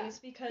be. Yeah, Is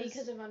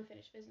because of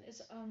unfinished business.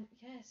 it's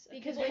yes.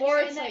 Because People- when or you're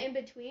it's in that like in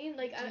between,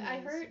 like I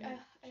demons heard and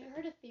I shit.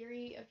 heard a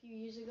theory a few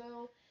years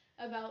ago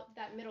about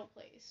that middle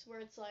place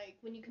where it's like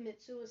when you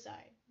commit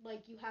suicide,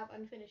 like you have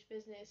unfinished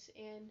business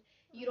and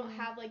you don't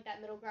have like that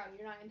middle ground.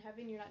 You're not in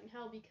heaven, you're not in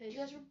hell because you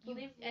guys you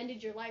believe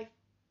ended your life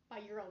by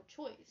your own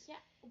choice. Yeah.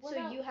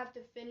 So you have to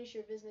finish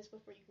your business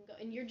before you can go,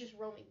 and you're just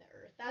roaming the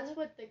earth. That's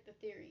what the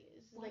theory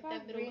is. What Like about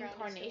that middle ground.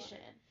 reincarnation?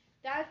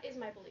 That is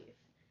my belief.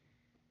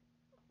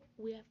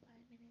 We have 5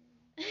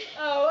 minutes.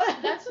 Oh.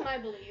 That's my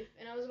belief,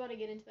 and I was about to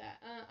get into that.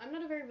 I'm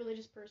not a very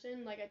religious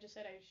person. Like I just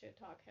said, I should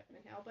talk heaven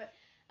and hell. But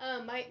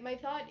my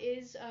thought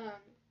is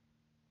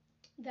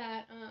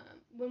that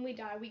when we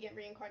die, we get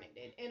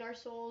reincarnated, and our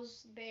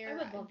souls they're I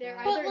would love they're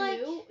that. either But, like,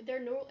 new, they're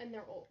new, and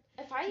they're old.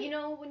 If I You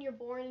know, when you're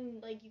born,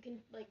 like you can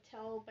like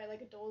tell by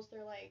like adults,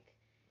 they're like,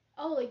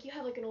 oh, like you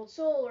have like an old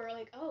soul, or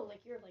like oh,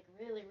 like you're like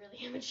really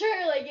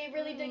immature. Like it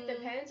really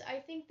depends. I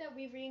think that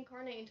we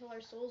reincarnate until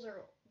our souls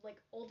are like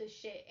old as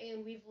shit,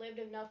 and we've lived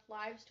enough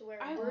lives to where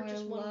we're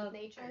just one with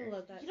nature. I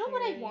love that. You know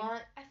what I theory.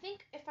 want? I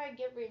think if I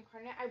get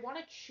reincarnated, I want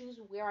to choose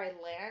where I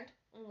land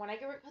when I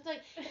get because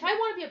like if I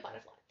want to be a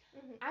butterfly,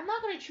 Mhm. I'm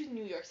not gonna choose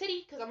New York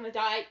City because I'm gonna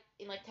die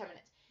in like 10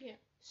 minutes. Yeah.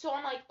 So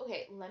I'm like,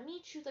 okay, let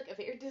me choose like a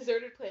very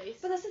deserted place.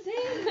 But that's the thing.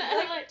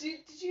 Like, Like, did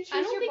you choose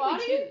I don't your think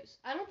body? we choose.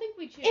 I don't think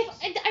we choose.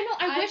 and I know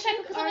I wish I think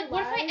could because I'm our like,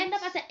 what if I end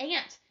up as lives- an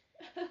ant?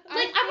 I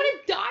Like I'm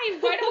gonna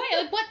die right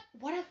away. Like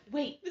what if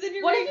wait? But then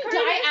you're What if you die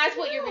reincarnated as as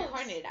what you're something else.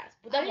 reincarnated as?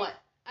 But then what?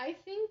 I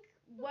think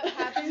what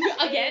happens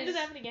Again? is Does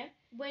that happen again?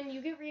 when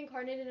you get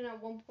reincarnated, and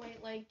at one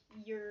point, like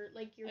your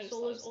I just soul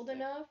thought of is old something.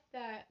 enough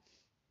that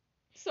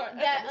Sorry.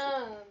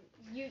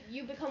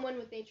 you become one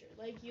with nature.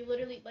 Like you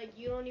literally like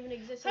you don't even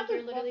exist. I Like you're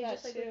would love literally that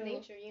just like with too.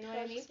 nature. You know what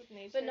I mean? With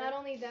nature. But not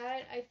only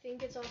that, I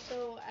think it's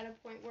also at a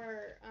point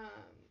where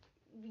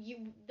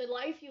the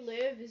life you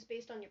live is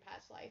based on your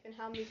past life and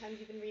how many times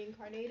you've been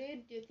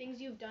reincarnated. The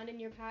things you've done in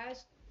your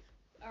past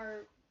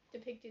are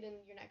depicted in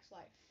your next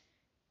life.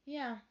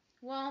 Yeah.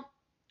 Well,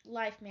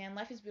 life, man.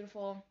 Life is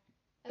beautiful.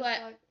 That's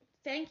But why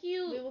thank we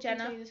you, will Jenna.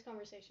 continue this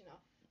conversation off.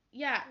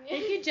 Yeah.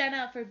 Thank you,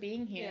 Jenna, for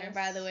being here. Yes.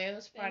 By the way, it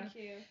was fun. Thank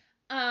you.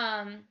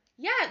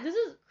 Yeah, this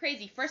is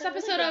crazy. First It's a really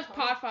episode good of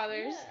talk.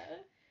 Podfathers. Yeah.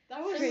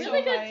 That was Some so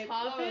really good hype.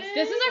 topics.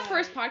 This is our Hype.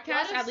 first podcast,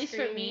 Lot of at least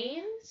for me.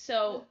 screams.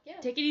 So Yeah.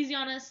 take it easy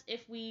on us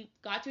if we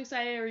got too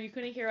excited or you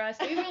couldn't hear us.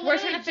 We were We're literally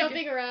trying to figure-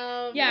 jumping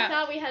around. Yeah. We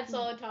thought we had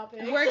solid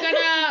topics. I'm gonna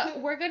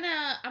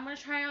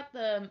try out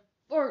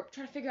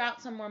try to figure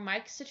out some more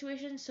mic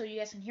situations so you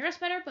guys can hear us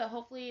better, but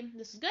hopefully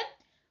this is good.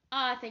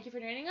 Thank you for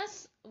joining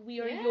us.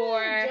 We are your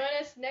Join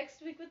us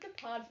next week with the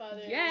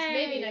Podfathers. Yay.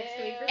 Maybe next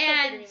week. We're still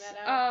and figuring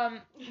that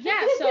out.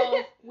 yeah,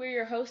 so we're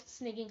your hosts,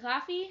 Sneaking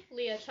Coffee,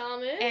 Leah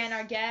Thomas. and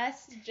our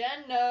guest.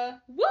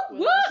 Jenna. Whoop whoop!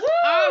 Willis.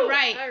 All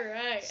right.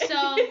 Alright. So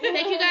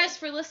thank you guys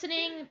for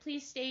listening.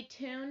 Please stay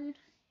tuned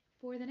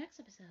for the next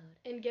episode.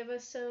 And give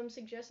us some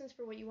suggestions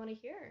for what you want to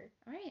hear.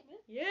 All right.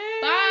 Yay!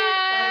 Bye.